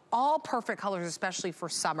aqua. All perfect colors, especially for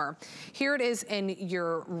summer. Here it is in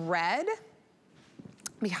your red.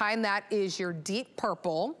 Behind that is your deep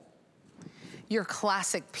purple. Your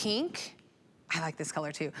classic pink, I like this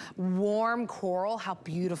color too. Warm coral, how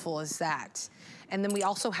beautiful is that? And then we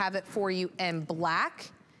also have it for you in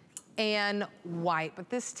black and white, but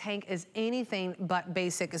this tank is anything but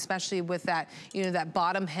basic, especially with that, you know, that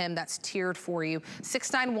bottom hem that's tiered for you.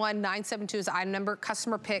 691-972 is the item number,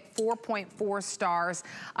 customer pick, 4.4 stars.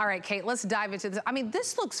 All right, Kate, let's dive into this. I mean,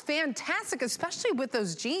 this looks fantastic, especially with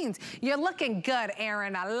those jeans. You're looking good,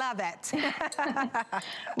 Erin, I love it.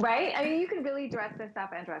 Right? I mean, you can really dress this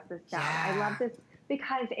up and dress this down. Yeah. I love this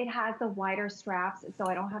because it has the wider straps, so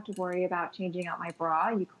I don't have to worry about changing out my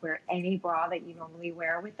bra. You can wear any bra that you normally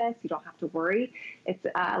wear with this. You don't have to worry. It's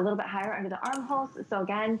a little bit higher under the armholes, so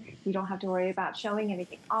again, you don't have to worry about showing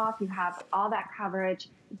anything off. You have all that coverage.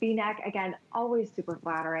 V-neck, again, always super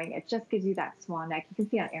flattering. It just gives you that swan neck. You can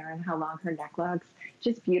see on Erin how long her neck looks.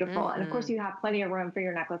 Just beautiful. And of course, you have plenty of room for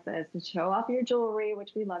your necklaces to show off your jewelry,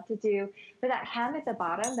 which we love to do. But that hem at the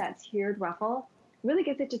bottom, that tiered ruffle, really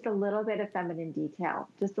gives it just a little bit of feminine detail.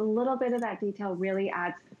 Just a little bit of that detail really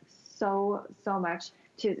adds so much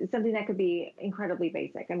to something that could be incredibly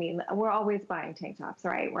basic. I mean, we're always buying tank tops,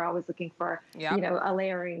 right? We're always looking for, you know, a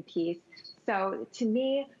layering piece. So to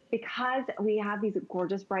me, because we have these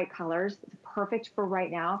gorgeous bright colors, it's perfect for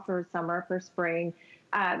right now, for summer, for spring,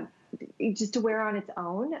 just to wear on its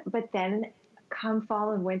own. But then come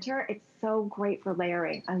fall and winter, it's so great for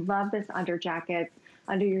layering. I love this under jackets,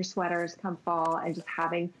 under your sweaters come fall, and just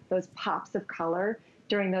having those pops of color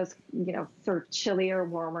during those, you know, sort of chillier,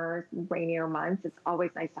 warmer, rainier months. It's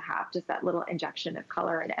always nice to have just that little injection of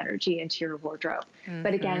color and energy into your wardrobe.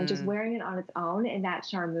 But again, just wearing it on its own in that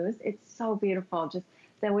charmeuse, it's so beautiful. Just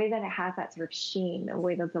the way that it has that sort of sheen, the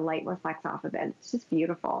way that the light reflects off of it, it's just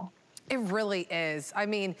beautiful. It really is. I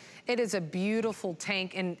mean, it is a beautiful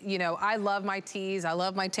tank, and you know, I love my tees, I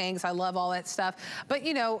love my tanks, I love all that stuff. But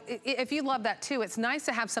you know, if you love that too, it's nice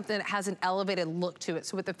to have something that has an elevated look to it.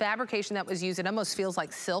 So with the fabrication that was used, it almost feels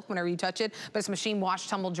like silk whenever you touch it, but it's machine wash,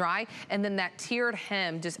 tumble dry, and then that tiered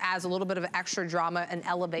hem just adds a little bit of extra drama and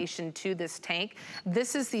elevation to this tank.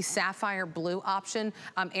 This is the sapphire blue option.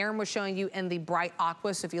 Aaron was showing you in the bright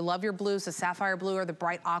aqua, so if you love your blues, the sapphire blue or the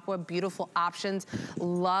bright aqua, beautiful options.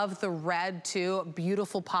 Love the red too,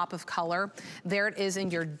 beautiful pop of color. There it is in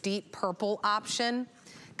your deep purple option,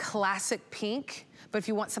 classic pink. But if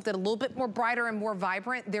you want something a little bit more brighter and more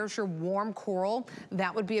vibrant, there's your warm coral.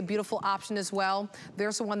 That would be a beautiful option as well.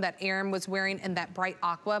 There's the one that Aaron was wearing in that bright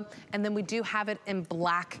aqua. And then we do have it in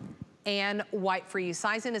black and white for you.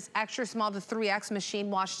 Sizing is extra small to 3X, machine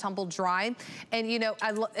wash, tumble dry. And you know,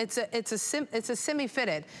 it's a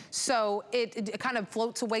semi-fitted. So it kind of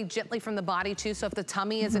floats away gently from the body too. So if the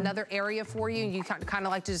tummy is another area for you, you kind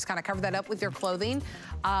of like to just kind of cover that up with your clothing,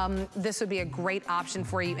 this would be a great option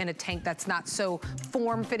for you in a tank that's not so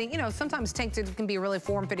form-fitting. You know, sometimes tanks can be really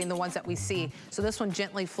form-fitting, the ones that we see. So this one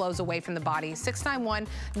gently flows away from the body.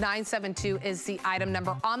 691972 is the item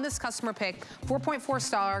number on this customer pick. 4.4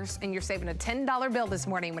 stars, and you're saving a $10 bill this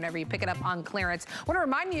morning whenever you pick it up on clearance. I want to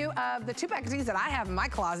remind you of the 2-pack tees that I have in my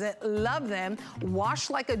closet. Love them. Wash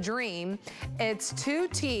like a dream. It's 2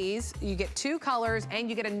 tees. You get 2 colors, and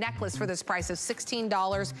you get a necklace for this price of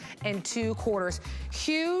 $16.25.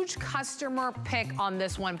 Huge customer pick on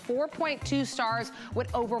this one. 4.2 stars with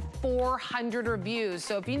over 400 reviews.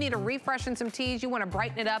 So if you need a refresh in some tees, you want to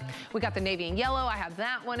brighten it up, we got the navy and yellow. I have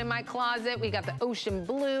that one in my closet. We got the ocean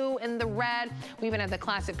blue and the red. We even have the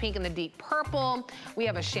classic pink and the deep purple. We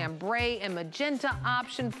have a chambray and magenta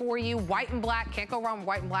option for you. White and black, can't go wrong with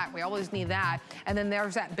white and black. We always need that. And then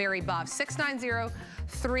there's that berry buff.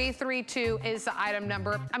 690332 is the item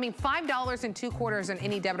number. I mean, $5.25 on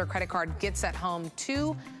any debit or credit card gets at home.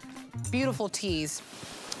 2 beautiful tees,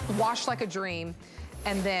 wash like a dream.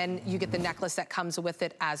 And then you get the necklace that comes with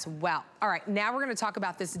it as well. All right, now we're gonna talk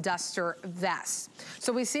about this duster vest.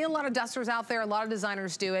 So we see a lot of dusters out there, a lot of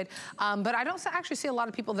designers do it, but I don't actually see a lot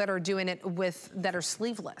of people that are doing it that are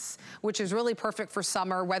sleeveless, which is really perfect for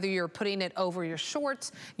summer, whether you're putting it over your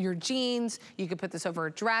shorts, your jeans, you could put this over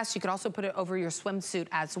a dress, you could also put it over your swimsuit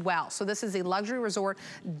as well. So this is a luxury resort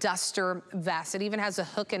duster vest. It even has a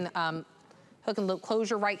hook and loop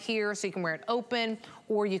closure right here, so you can wear it open,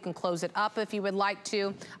 or you can close it up if you would like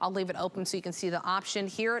to. I'll leave it open so you can see the option.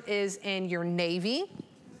 Here it is in your navy.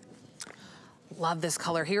 Love this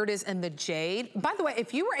color. Here it is in the jade. By the way,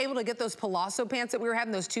 if you were able to get those Palazzo pants that we were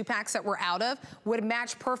having, those 2-packs that we're out of, would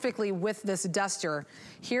match perfectly with this duster.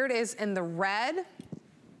 Here it is in the red,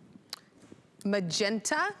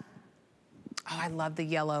 magenta. Oh, I love the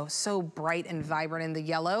yellow. So bright and vibrant in the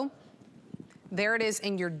yellow. There it is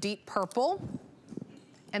in your deep purple.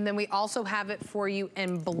 And then we also have it for you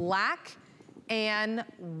in black and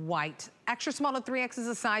white. Extra small to 3X is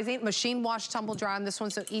the sizing. Machine wash, tumble dry on this one,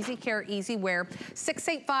 so easy care, easy wear.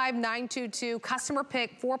 685922, customer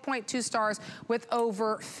pick, 4.2 stars with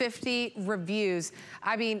over 50 reviews.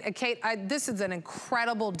 I mean, Kate, this is an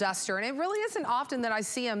incredible duster, and it really isn't often that I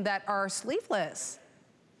see them that are sleeveless.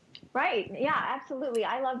 Right, yeah, absolutely.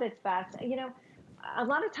 I love this vest. You know, a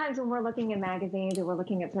lot of times when we're looking in magazines or we're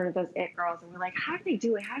looking at sort of those it girls and we're like, how do they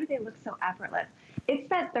do it? How do they look so effortless? It's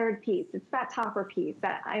that third piece. It's that topper piece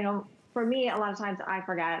that I don't, for me, a lot of times I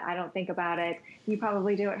forget. I don't think about it. You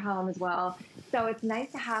probably do at home as well. So it's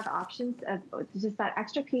nice to have options of just that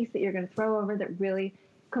extra piece that you're going to throw over that really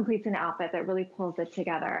completes an outfit, that really pulls it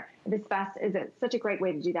together. This vest is such a great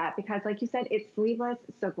way to do that because, like you said, it's sleeveless.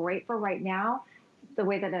 So great for right now. The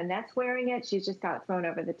way that Annette's wearing it, she's just got it thrown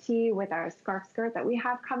over the tee with our scarf skirt that we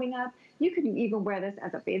have coming up. You could even wear this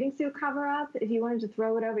as a bathing suit cover up if you wanted to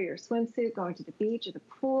throw it over your swimsuit, going to the beach or the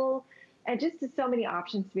pool. And just so many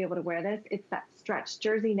options to be able to wear this. It's that stretch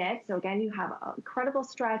jersey knit. So again, you have an incredible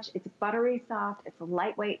stretch. It's buttery soft. It's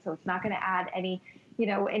lightweight, so it's not going to add any,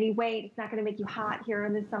 any weight. It's not going to make you hot here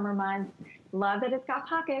in the summer months. Love that it's got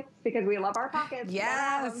pockets because we love our pockets.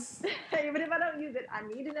 Yes. Even if I don't use it, I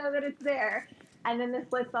need to know that it's there. And then the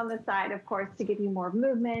slits on the side, of course, to give you more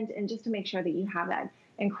movement and just to make sure that you have that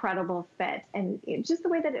incredible fit. And just the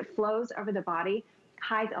way that it flows over the body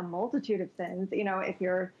hides a multitude of sins. If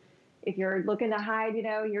you're looking to hide,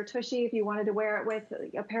 your tushy, if you wanted to wear it with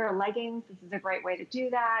a pair of leggings, this is a great way to do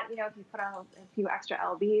that. If you put on a few extra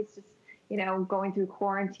LBs, just, you know, going through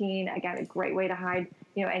quarantine. Again, a great way to hide,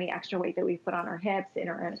 you know, any extra weight that we put on our hips, in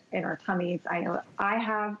our tummies. I know I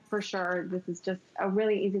have for sure. This is just a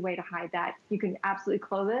really easy way to hide that. You can absolutely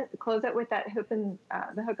close it with that hook and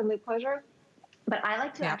the hook and loop closure. But I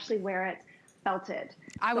like to actually wear it belted.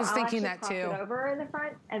 I was thinking that too. Cross it over in the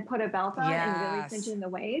front and put a belt on and really cinch in the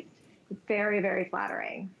waist. It's very, very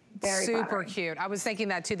flattering. Very super flattering. Cute. I was thinking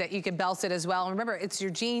that too, that you could belt it as well. And remember, it's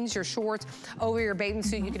your jeans, your shorts, over your bathing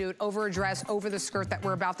suit. You can do it over a dress, over the skirt that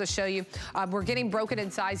we're about to show you. We're getting broken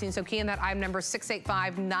in sizing, so key in that item number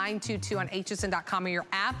 685-922 on hsn.com or your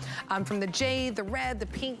app. From the jade, the red, the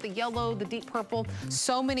pink, the yellow, the deep purple,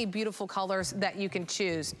 so many beautiful colors that you can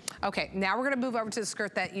choose. Okay, now we're gonna move over to the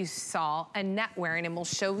skirt that you saw Annette wearing, and we'll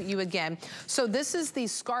show you again. So this is the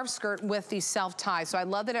scarf skirt with the self-tie. So I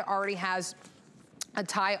love that it already has a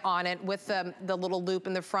tie on it with the little loop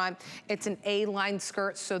in the front. It's an A-line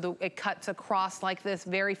skirt, so it cuts across like this,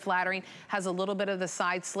 very flattering. Has a little bit of the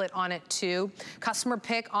side slit on it too. Customer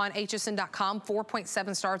pick on hsn.com,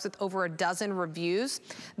 4.7 stars with over a dozen reviews.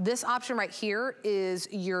 This option right here is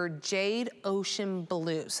your Jade Ocean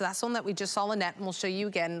Blue. So that's the one that we just saw Annette, and we'll show you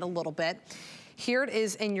again in a little bit. Here it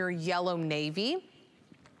is in your yellow navy.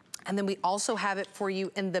 And then we also have it for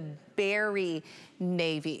you in the berry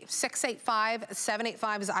navy.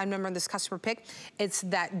 685-785 is I remember this customer pick. It's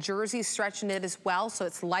that jersey stretch knit as well, so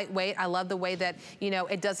it's lightweight. I love the way that, you know,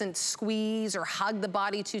 it doesn't squeeze or hug the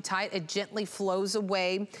body too tight. It gently flows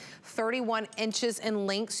away. 31 inches in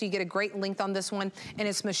length, so you get a great length on this one, and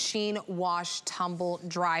it's machine wash, tumble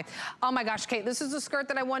dry. Oh my gosh, Kate, this is a skirt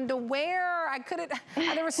that I wanted to wear. I couldn't,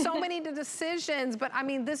 there were so many decisions, but I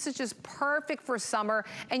mean, this is just perfect for summer,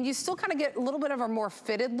 and you still kind of get a little bit of a more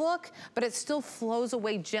fitted look, but it still flows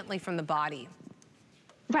away gently from the body.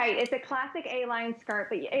 Right, it's a classic A-line skirt,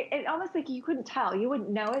 but it almost like you couldn't tell. You wouldn't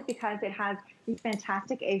know it because it has these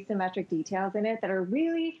fantastic asymmetric details in it that are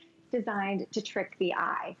really designed to trick the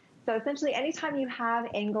eye. So essentially, anytime you have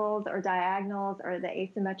angles or diagonals or the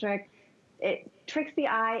asymmetric, it tricks the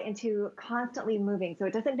eye into constantly moving, so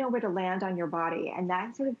it doesn't know where to land on your body, and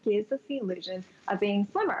that sort of gives us the illusion of being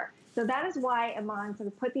slimmer. So that is why Iman sort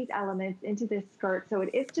of put these elements into this skirt. So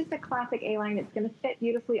it is just a classic A-line. It's going to fit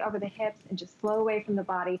beautifully over the hips and just flow away from the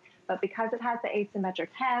body. But because it has the asymmetric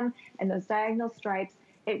hem and those diagonal stripes,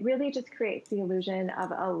 it really just creates the illusion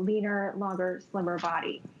of a leaner, longer, slimmer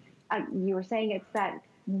body. You were saying it's that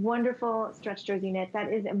wonderful stretch jersey knit. That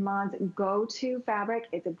is Iman's go-to fabric.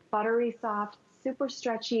 It's a buttery soft, super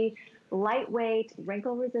stretchy, lightweight,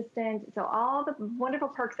 wrinkle resistant. So all the wonderful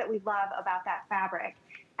perks that we love about that fabric.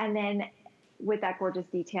 And then with that gorgeous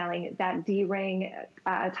detailing, that D-ring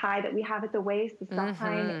tie that we have at the waist, the soft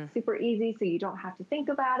tying, it's super easy, so you don't have to think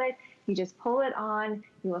about it. You just pull it on,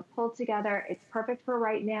 you look pulled together. It's perfect for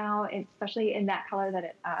right now, especially in that color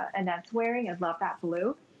that Annette's wearing. I love that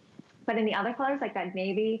blue. But in the other colors, like that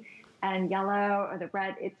navy and yellow or the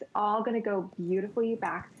red, it's all going to go beautifully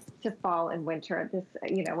back to fall and winter. This,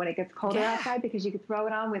 you know, when it gets colder outside, because you could throw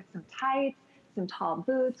it on with some tights, some tall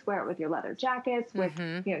boots, wear it with your leather jackets, with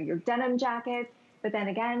you know, your denim jackets. But then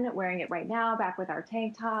again, wearing it right now, back with our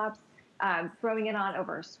tank tops, throwing it on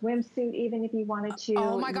over a swimsuit, even if you wanted to.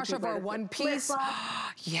 Oh my gosh, over a one piece.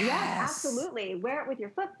 Yes. Yes, absolutely. Wear it with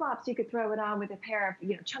your flip flops. You could throw it on with a pair of,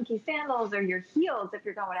 you know, chunky sandals or your heels if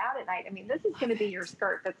you're going out at night. I mean, this is going to be your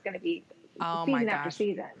skirt that's going to be season after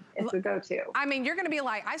season. It's the go-to. I mean, you're going to be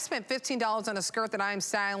like, I spent $15 on a skirt that I'm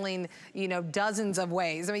styling, you know, dozens of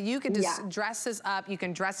ways. I mean, you could just dress this up. You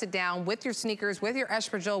can dress it down with your sneakers, with your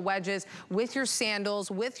espadrille wedges, with your sandals,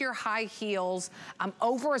 with your high heels,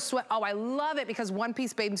 over a sweat. Oh, I love it because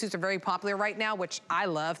one-piece bathing suits are very popular right now, which I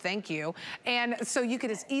love. Thank you. And so you could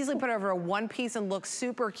just easily put it over a one-piece and look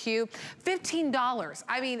super cute. $15.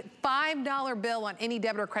 I mean, $5 bill on any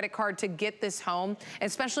debit or credit card to get this home,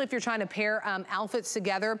 especially if you're trying to pair outfits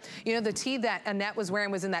together. You know, the tee that Annette was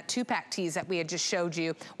wearing was in that two-pack tees that we had just showed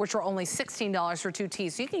you, which were only $16 for 2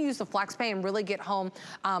 tees. So you can use the flex pay and really get home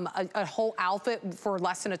a whole outfit for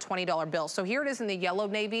less than a $20 bill. So here it is in the yellow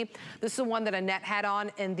navy. This is the one that Annette had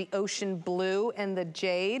on in the ocean blue and the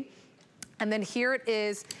jade. And then here it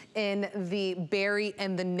is in the berry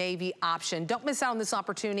and the navy option. Don't miss out on this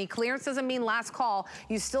opportunity. Clearance doesn't mean last call.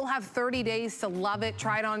 You still have 30 days to love it.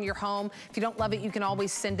 Try it on your home. If you don't love it, you can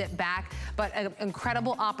always send it back. But an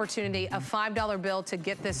incredible opportunity, a $5 bill to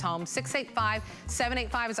get this home.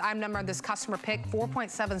 685-785 is item number of this customer pick.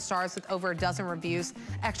 4.7 stars with over a dozen reviews.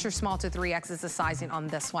 Extra small to 3X is the sizing on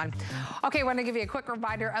this one. Okay, we're gonna give you a quick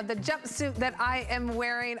reminder of the jumpsuit that I am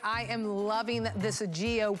wearing. I am loving this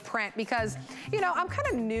geo print because because, you know, I'm kind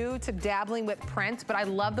of new to dabbling with print, but I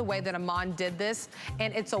love the way that Iman did this.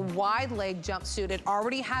 And it's a wide leg jumpsuit. It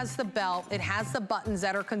already has the belt. It has the buttons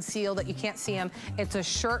that are concealed that you can't see them. It's a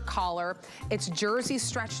shirt collar. It's jersey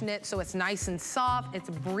stretch knit, so it's nice and soft. It's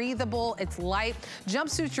breathable. It's light.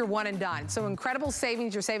 Jumpsuits, you're one and done. So incredible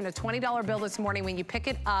savings. You're saving a $20 bill this morning when you pick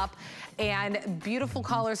it up, and beautiful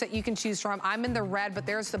colors that you can choose from. I'm in the red, but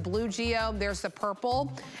there's the blue Geo, there's the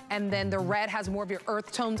purple, and then the red has more of your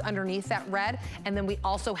earth tones underneath that red, and then we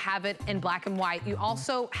also have it in black and white. You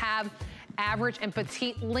also have average and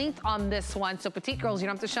petite length on this one. So petite girls, you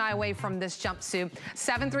don't have to shy away from this jumpsuit.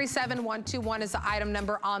 737121 is the item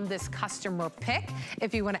number on this customer pick.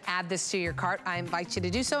 If you want to add this to your cart, I invite you to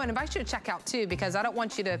do so, and invite you to check out too, because I don't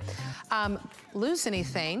want you to lose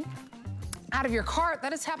anything out of your cart.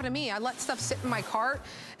 That has happened to me. I let stuff sit in my cart,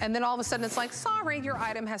 and then all of a sudden it's like, sorry, your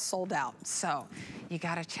item has sold out. So you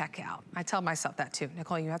gotta check out. I tell myself that too.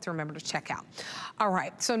 Nicole, you have to remember to check out. All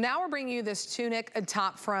right, so now we're bringing you this tunic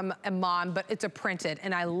top from Iman, but it's a printed,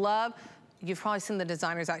 and I love, you've probably seen the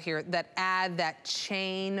designers out here that add that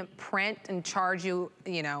chain print and charge you,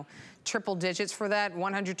 you know, triple digits for that,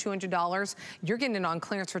 $100, $200. You're getting it on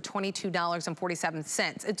clearance for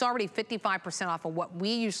 $22.47. It's already 55% off of what we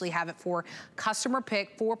usually have it for. Customer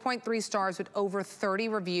pick, 4.3 stars with over 30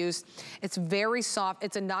 reviews. It's very soft.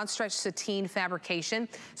 It's a non-stretch sateen fabrication,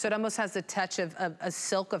 so it almost has the touch of a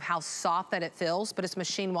silk of how soft that it feels, but it's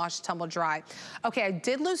machine washed, tumble dry. Okay, I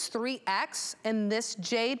did lose 3X in this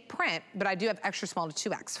jade print, but I do have extra small to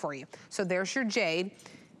 2X for you. So there's your jade.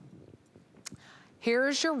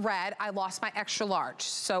 Here's your red. I lost my extra large.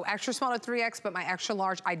 So extra small to 3X, but my extra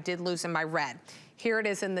large I did lose in my red. Here it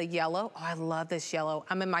is in the yellow. Oh, I love this yellow.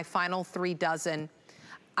 I'm in my final 3 dozen.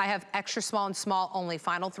 I have extra small and small only,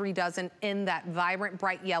 final 3 dozen in that vibrant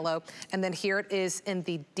bright yellow. And then here it is in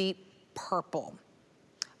the deep purple.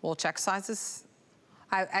 We'll check sizes.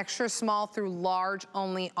 I have extra small through large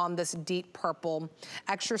only on this deep purple.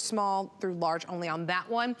 Extra small through large only on that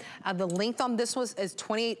one. The length on this one is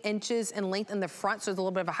 28 inches in length in the front, so it's a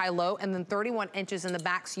little bit of a high-low, and then 31 inches in the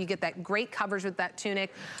back, so you get that great coverage with that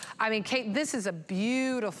tunic. I mean, Kate, this is a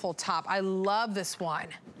beautiful top. I love this one.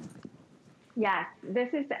 Yes,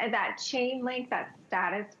 this is that chain link, that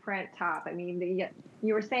status print top. I mean,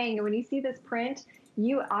 you were saying when you see this print,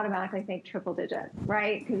 you automatically think triple digits,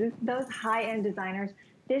 right? Because those high-end designers,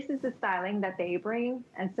 this is the styling that they bring.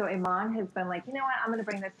 And so Iman has been like, you know what, I'm going to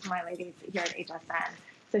bring this to my ladies here at HSN.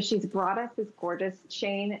 So she's brought us this gorgeous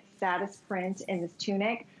chain status print in this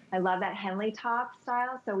tunic. I love that Henley top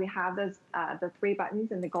style. So we have those the 3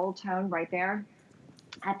 buttons in the gold tone right there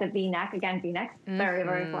at the V-neck. Again, V-neck, very,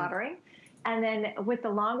 very flattering. And then with the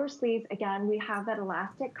longer sleeves, again, we have that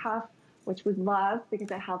elastic cuff, which we love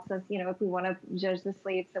because it helps us, you know, if we want to judge the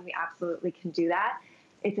sleeves, then we absolutely can do that.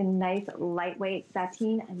 It's a nice, lightweight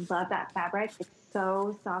sateen. I love that fabric. It's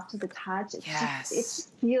so soft to the touch. It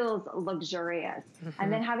just feels luxurious.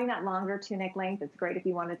 And then having that longer tunic length, it's great if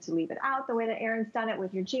you wanted to leave it out the way that Erin's done it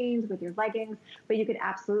with your jeans, with your leggings, but you could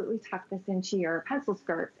absolutely tuck this into your pencil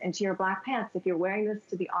skirts, into your black pants. If you're wearing this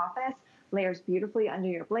to the office, layers beautifully under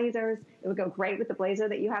your blazers. It would go great with the blazer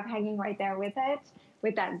that you have hanging right there with it,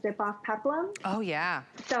 with that zip-off peplum. Oh, yeah.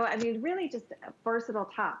 So, I mean, really just a versatile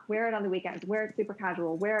top. Wear it on the weekends. Wear it super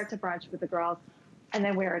casual. Wear it to brunch with the girls, and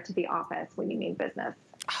then wear it to the office when you mean business.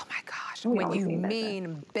 Oh, my gosh. When you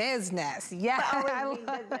mean business. Yes.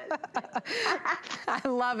 I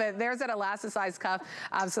love it. There's that elasticized cuff.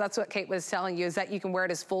 So that's what Kate was telling you, is that you can wear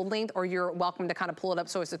it as full length, or you're welcome to kind of pull it up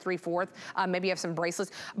so it's a 3/4. Maybe you have some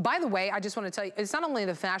bracelets. By the way, I just want to tell you, it's not only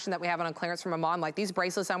the fashion that we have on clearance from Iman, like these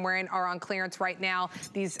bracelets I'm wearing are on clearance right now.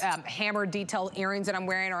 These hammer detail earrings that I'm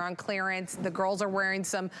wearing are on clearance. The girls are wearing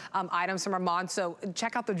some items from Iman. So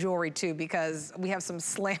check out the jewelry too, because we have some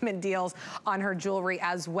slamming deals on her jewelry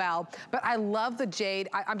as well. But I love the jade.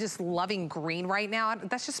 I'm just loving green right now.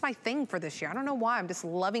 That's just my thing for this year. I don't know why. I'm just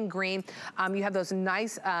loving green. You have those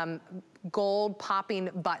nice gold popping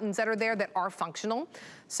buttons that are there that are functional.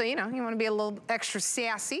 So, you know, you want to be a little extra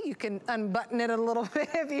sassy, you can unbutton it a little bit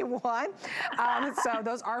if you want. So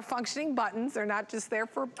those are functioning buttons. They're not just there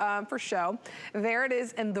for show. There it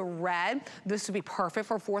is in the red. This would be perfect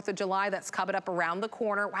for 4th of July. That's coming up around the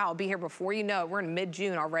corner. Wow, I'll be here before you know it. We're in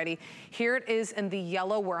mid-June already. Here it is in the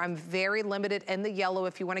yellow, where I'm very limited in the yellow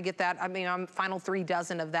if you want to get that. I mean, I'm final 3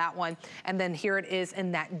 dozen of that one. And then here it is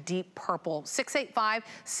in that deep purple.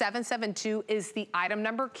 685-772 is the item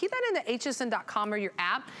number. Keep that in the hsn.com or your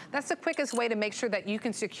app. That's the quickest way to make sure that you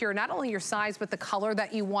can secure not only your size, but the color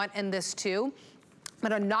that you want in this too.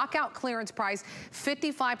 At a knockout clearance price,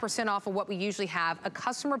 55% off of what we usually have. A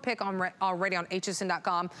customer pick already on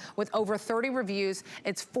hsn.com with over 30 reviews.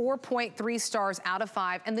 It's 4.3 stars out of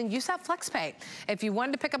 5. And then use that FlexPay. If you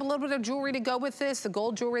wanted to pick up a little bit of jewelry to go with this, the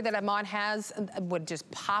gold jewelry that Iman has would just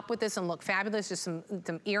pop with this and look fabulous. Just some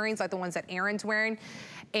earrings like the ones that Aaron's wearing.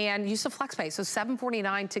 And use the FlexPay, so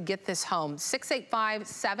 $749 to get this home.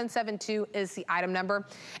 685-772 is the item number.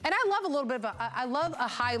 And I love a little bit of I love a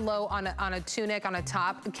high-low on a tunic on a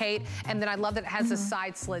top, Kate, and then I love that it has the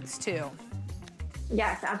side slits too.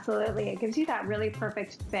 Yes, absolutely. It gives you that really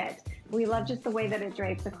perfect fit. We love just the way that it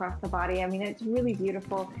drapes across the body. I mean, it's really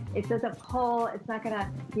beautiful. It doesn't pull. It's not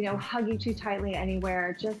gonna, you know, hug you too tightly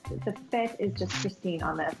anywhere. Just the fit is just pristine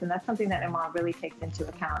on this. And that's something that Iman really takes into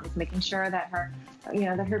account, is making sure that her, you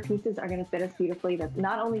know, that her pieces are gonna fit us beautifully, that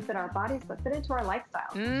not only fit our bodies, but fit into our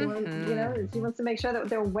lifestyle. She wants to make sure that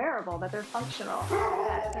they're wearable, that they're functional,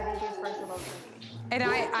 that they're gonna be as versatile as we need. And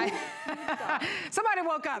somebody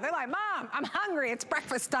woke up. They're like, Mom, I'm hungry. It's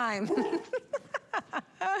breakfast time.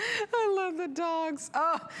 I love the dogs.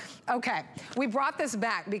 Oh, okay. We brought this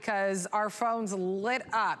back because our phones lit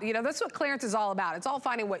up. You know, that's what clearance is all about. It's all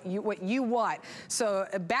finding what you want. So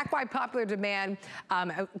back by popular demand,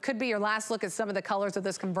 could be your last look at some of the colors of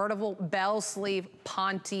this convertible bell sleeve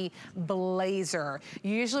Ponte blazer.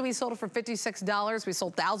 Usually we sold it for $56. We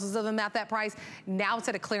sold thousands of them at that price. Now it's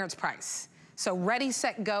at a clearance price. So ready,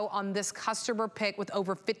 set, go on this customer pick with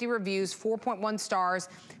over 50 reviews, 4.1 stars,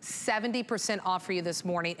 70% off for you this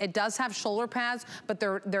morning. It does have shoulder pads, but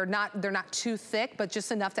they're not too thick, but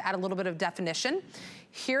just enough to add a little bit of definition.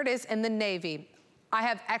 Here it is in the navy. I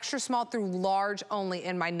have extra small through large only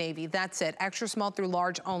in my navy. That's it, extra small through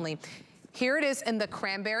large only. Here it is in the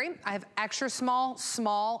cranberry. I have extra small,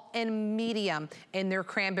 small, and medium in their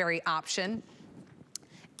cranberry option.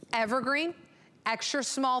 Evergreen. Extra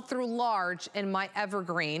small through large in my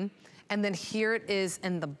evergreen. And then here it is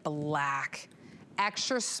in the black.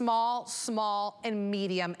 Extra small, small, and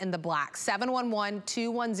medium in the black.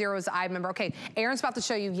 711-210 is the item number. Okay, Aaron's about to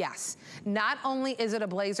show you, yes. Not only is it a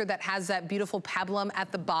blazer that has that beautiful peplum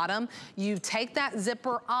at the bottom, you take that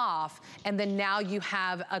zipper off, and then now you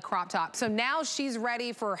have a crop top. So now she's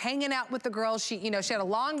ready for hanging out with the girls. She had a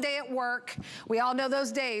long day at work. We all know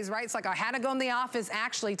those days, right? It's like, I had to go in the office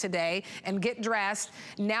actually today and get dressed.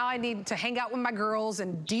 Now I need to hang out with my girls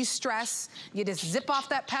and de-stress. You just zip off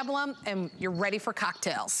that peplum, and you're ready for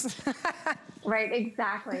cocktails. Right,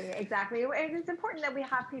 exactly. It's important that we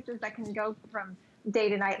have pieces that can go from day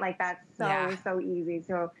to night like that so easy.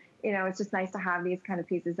 So, you know, it's just nice to have these kind of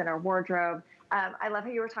pieces in our wardrobe. I love how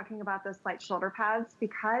you were talking about those slight shoulder pads,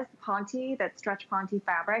 because Ponte, that stretch Ponte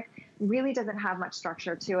fabric, really doesn't have much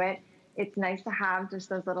structure to it. It's nice to have just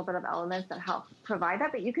those little bit of elements that help provide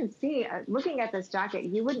that. But you can see, looking at this jacket,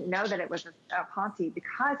 you wouldn't know that it was a Ponte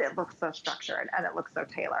because it looks so structured and it looks so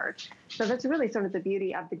tailored. So that's really sort of the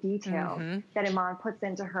beauty of the detail that Iman puts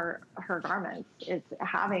into her garments. It's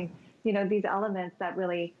having, you know, these elements that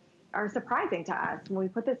really are surprising to us when we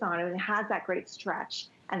put this on, and it has that great stretch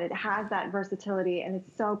and it has that versatility, and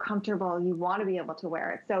it's so comfortable. You want to be able to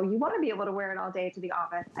wear it. So you want to be able to wear it all day to the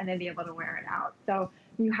office and then be able to wear it out. So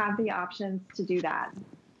you have the options to do that.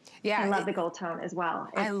 Yeah, I love the gold tone as well.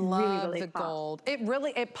 I love really the gold.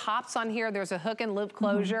 It pops on here. There's a hook and loop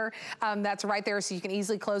closure that's right there, so you can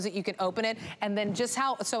easily close it. You can open it, and then just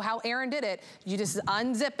how Aaron did it, you just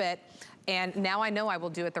unzip it. And now I know I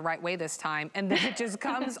will do it the right way this time. And then it just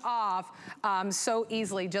comes off so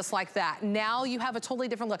easily, just like that. Now you have a totally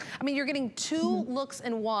different look. I mean, you're getting two looks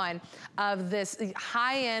in one of this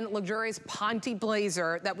high-end, luxurious Ponte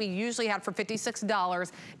blazer that we usually had for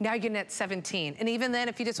 $56. Now you're getting it at $17. And even then,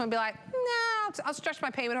 if you just want to be like, nah, I'll stretch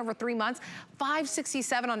my payment over 3 months,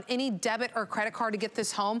 $567 on any debit or credit card to get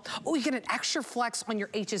this home. Oh, you get an extra flex on your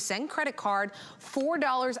HSN credit card,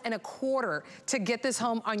 $4.25 to get this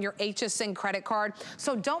home on your HSN credit card.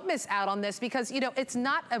 So don't miss out on this, because, you know, it's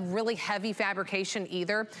not a really heavy fabrication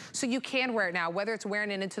either. So you can wear it now, whether it's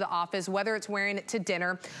wearing it into the office, whether it's wearing it to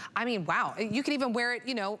dinner. I mean, wow, you could even wear it,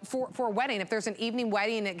 you know, for a wedding. If there's an evening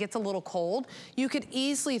wedding and it gets a little cold, you could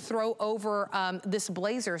easily throw over this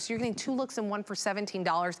blazer. So you're getting two looks in one for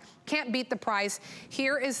 $17. Can't beat the price.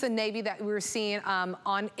 Here is the navy that we were seeing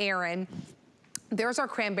on Aaron. There's our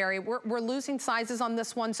cranberry. We're losing sizes on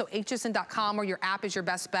this one, so hsn.com or your app is your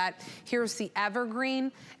best bet. Here's the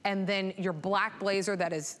evergreen, and then your black blazer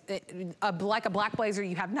that is like a black blazer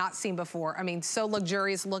you have not seen before. I mean, so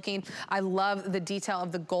luxurious looking. I love the detail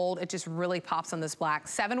of the gold. It just really pops on this black.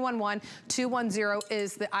 711-210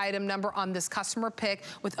 is the item number on this customer pick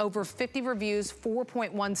with over 50 reviews,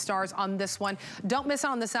 4.1 stars on this one. Don't miss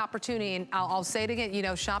out on this opportunity, and I'll say it again, you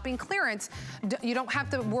know, shopping clearance, you don't have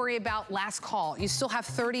to worry about last call. You still have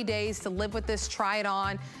 30 days to live with this, try it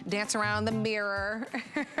on, dance around in the mirror,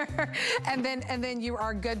 and then you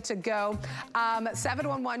are good to go.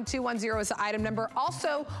 711-210 is the item number.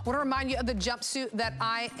 Also, want to remind you of the jumpsuit that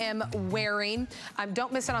I am wearing.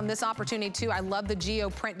 Don't miss out on this opportunity too. I love the geo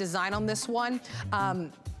print design on this one.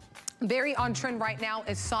 Very on trend right now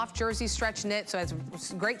is soft jersey stretch knit, so it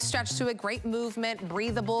has great stretch to it, great movement,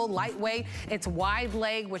 breathable, lightweight. It's wide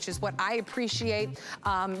leg, which is what I appreciate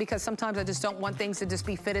because sometimes I just don't want things to just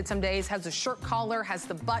be fitted some days. Has a shirt collar, has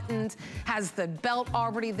the buttons, has the belt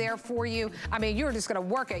already there for you. I mean, you're just gonna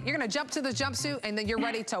work it. You're gonna jump to the jumpsuit and then you're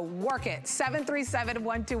ready to work it.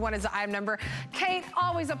 737-121 is the item number. Kate,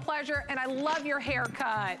 always a pleasure, and I love your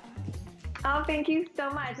haircut. Oh, thank you so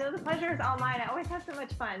much. The pleasure is all mine. I always have so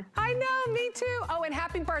much fun. I know, me too. Oh, and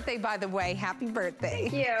happy birthday, by the way. Happy birthday.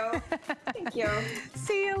 Thank you. Thank you.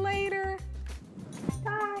 See you later.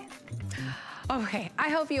 Bye. Okay, I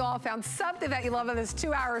hope you all found something that you love in this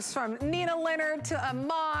 2 hours from Nina Leonard to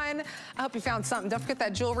Iman. I hope you found something. Don't forget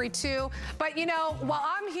that jewelry too. But you know, while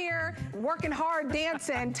I'm here working hard,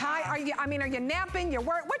 dancing, Ty, are you napping?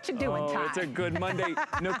 What you doing, Ty? Oh, it's a good Monday.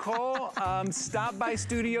 Nicole, stop by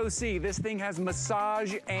Studio C. This thing has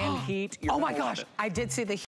massage and heat. Oh my gosh, I did see the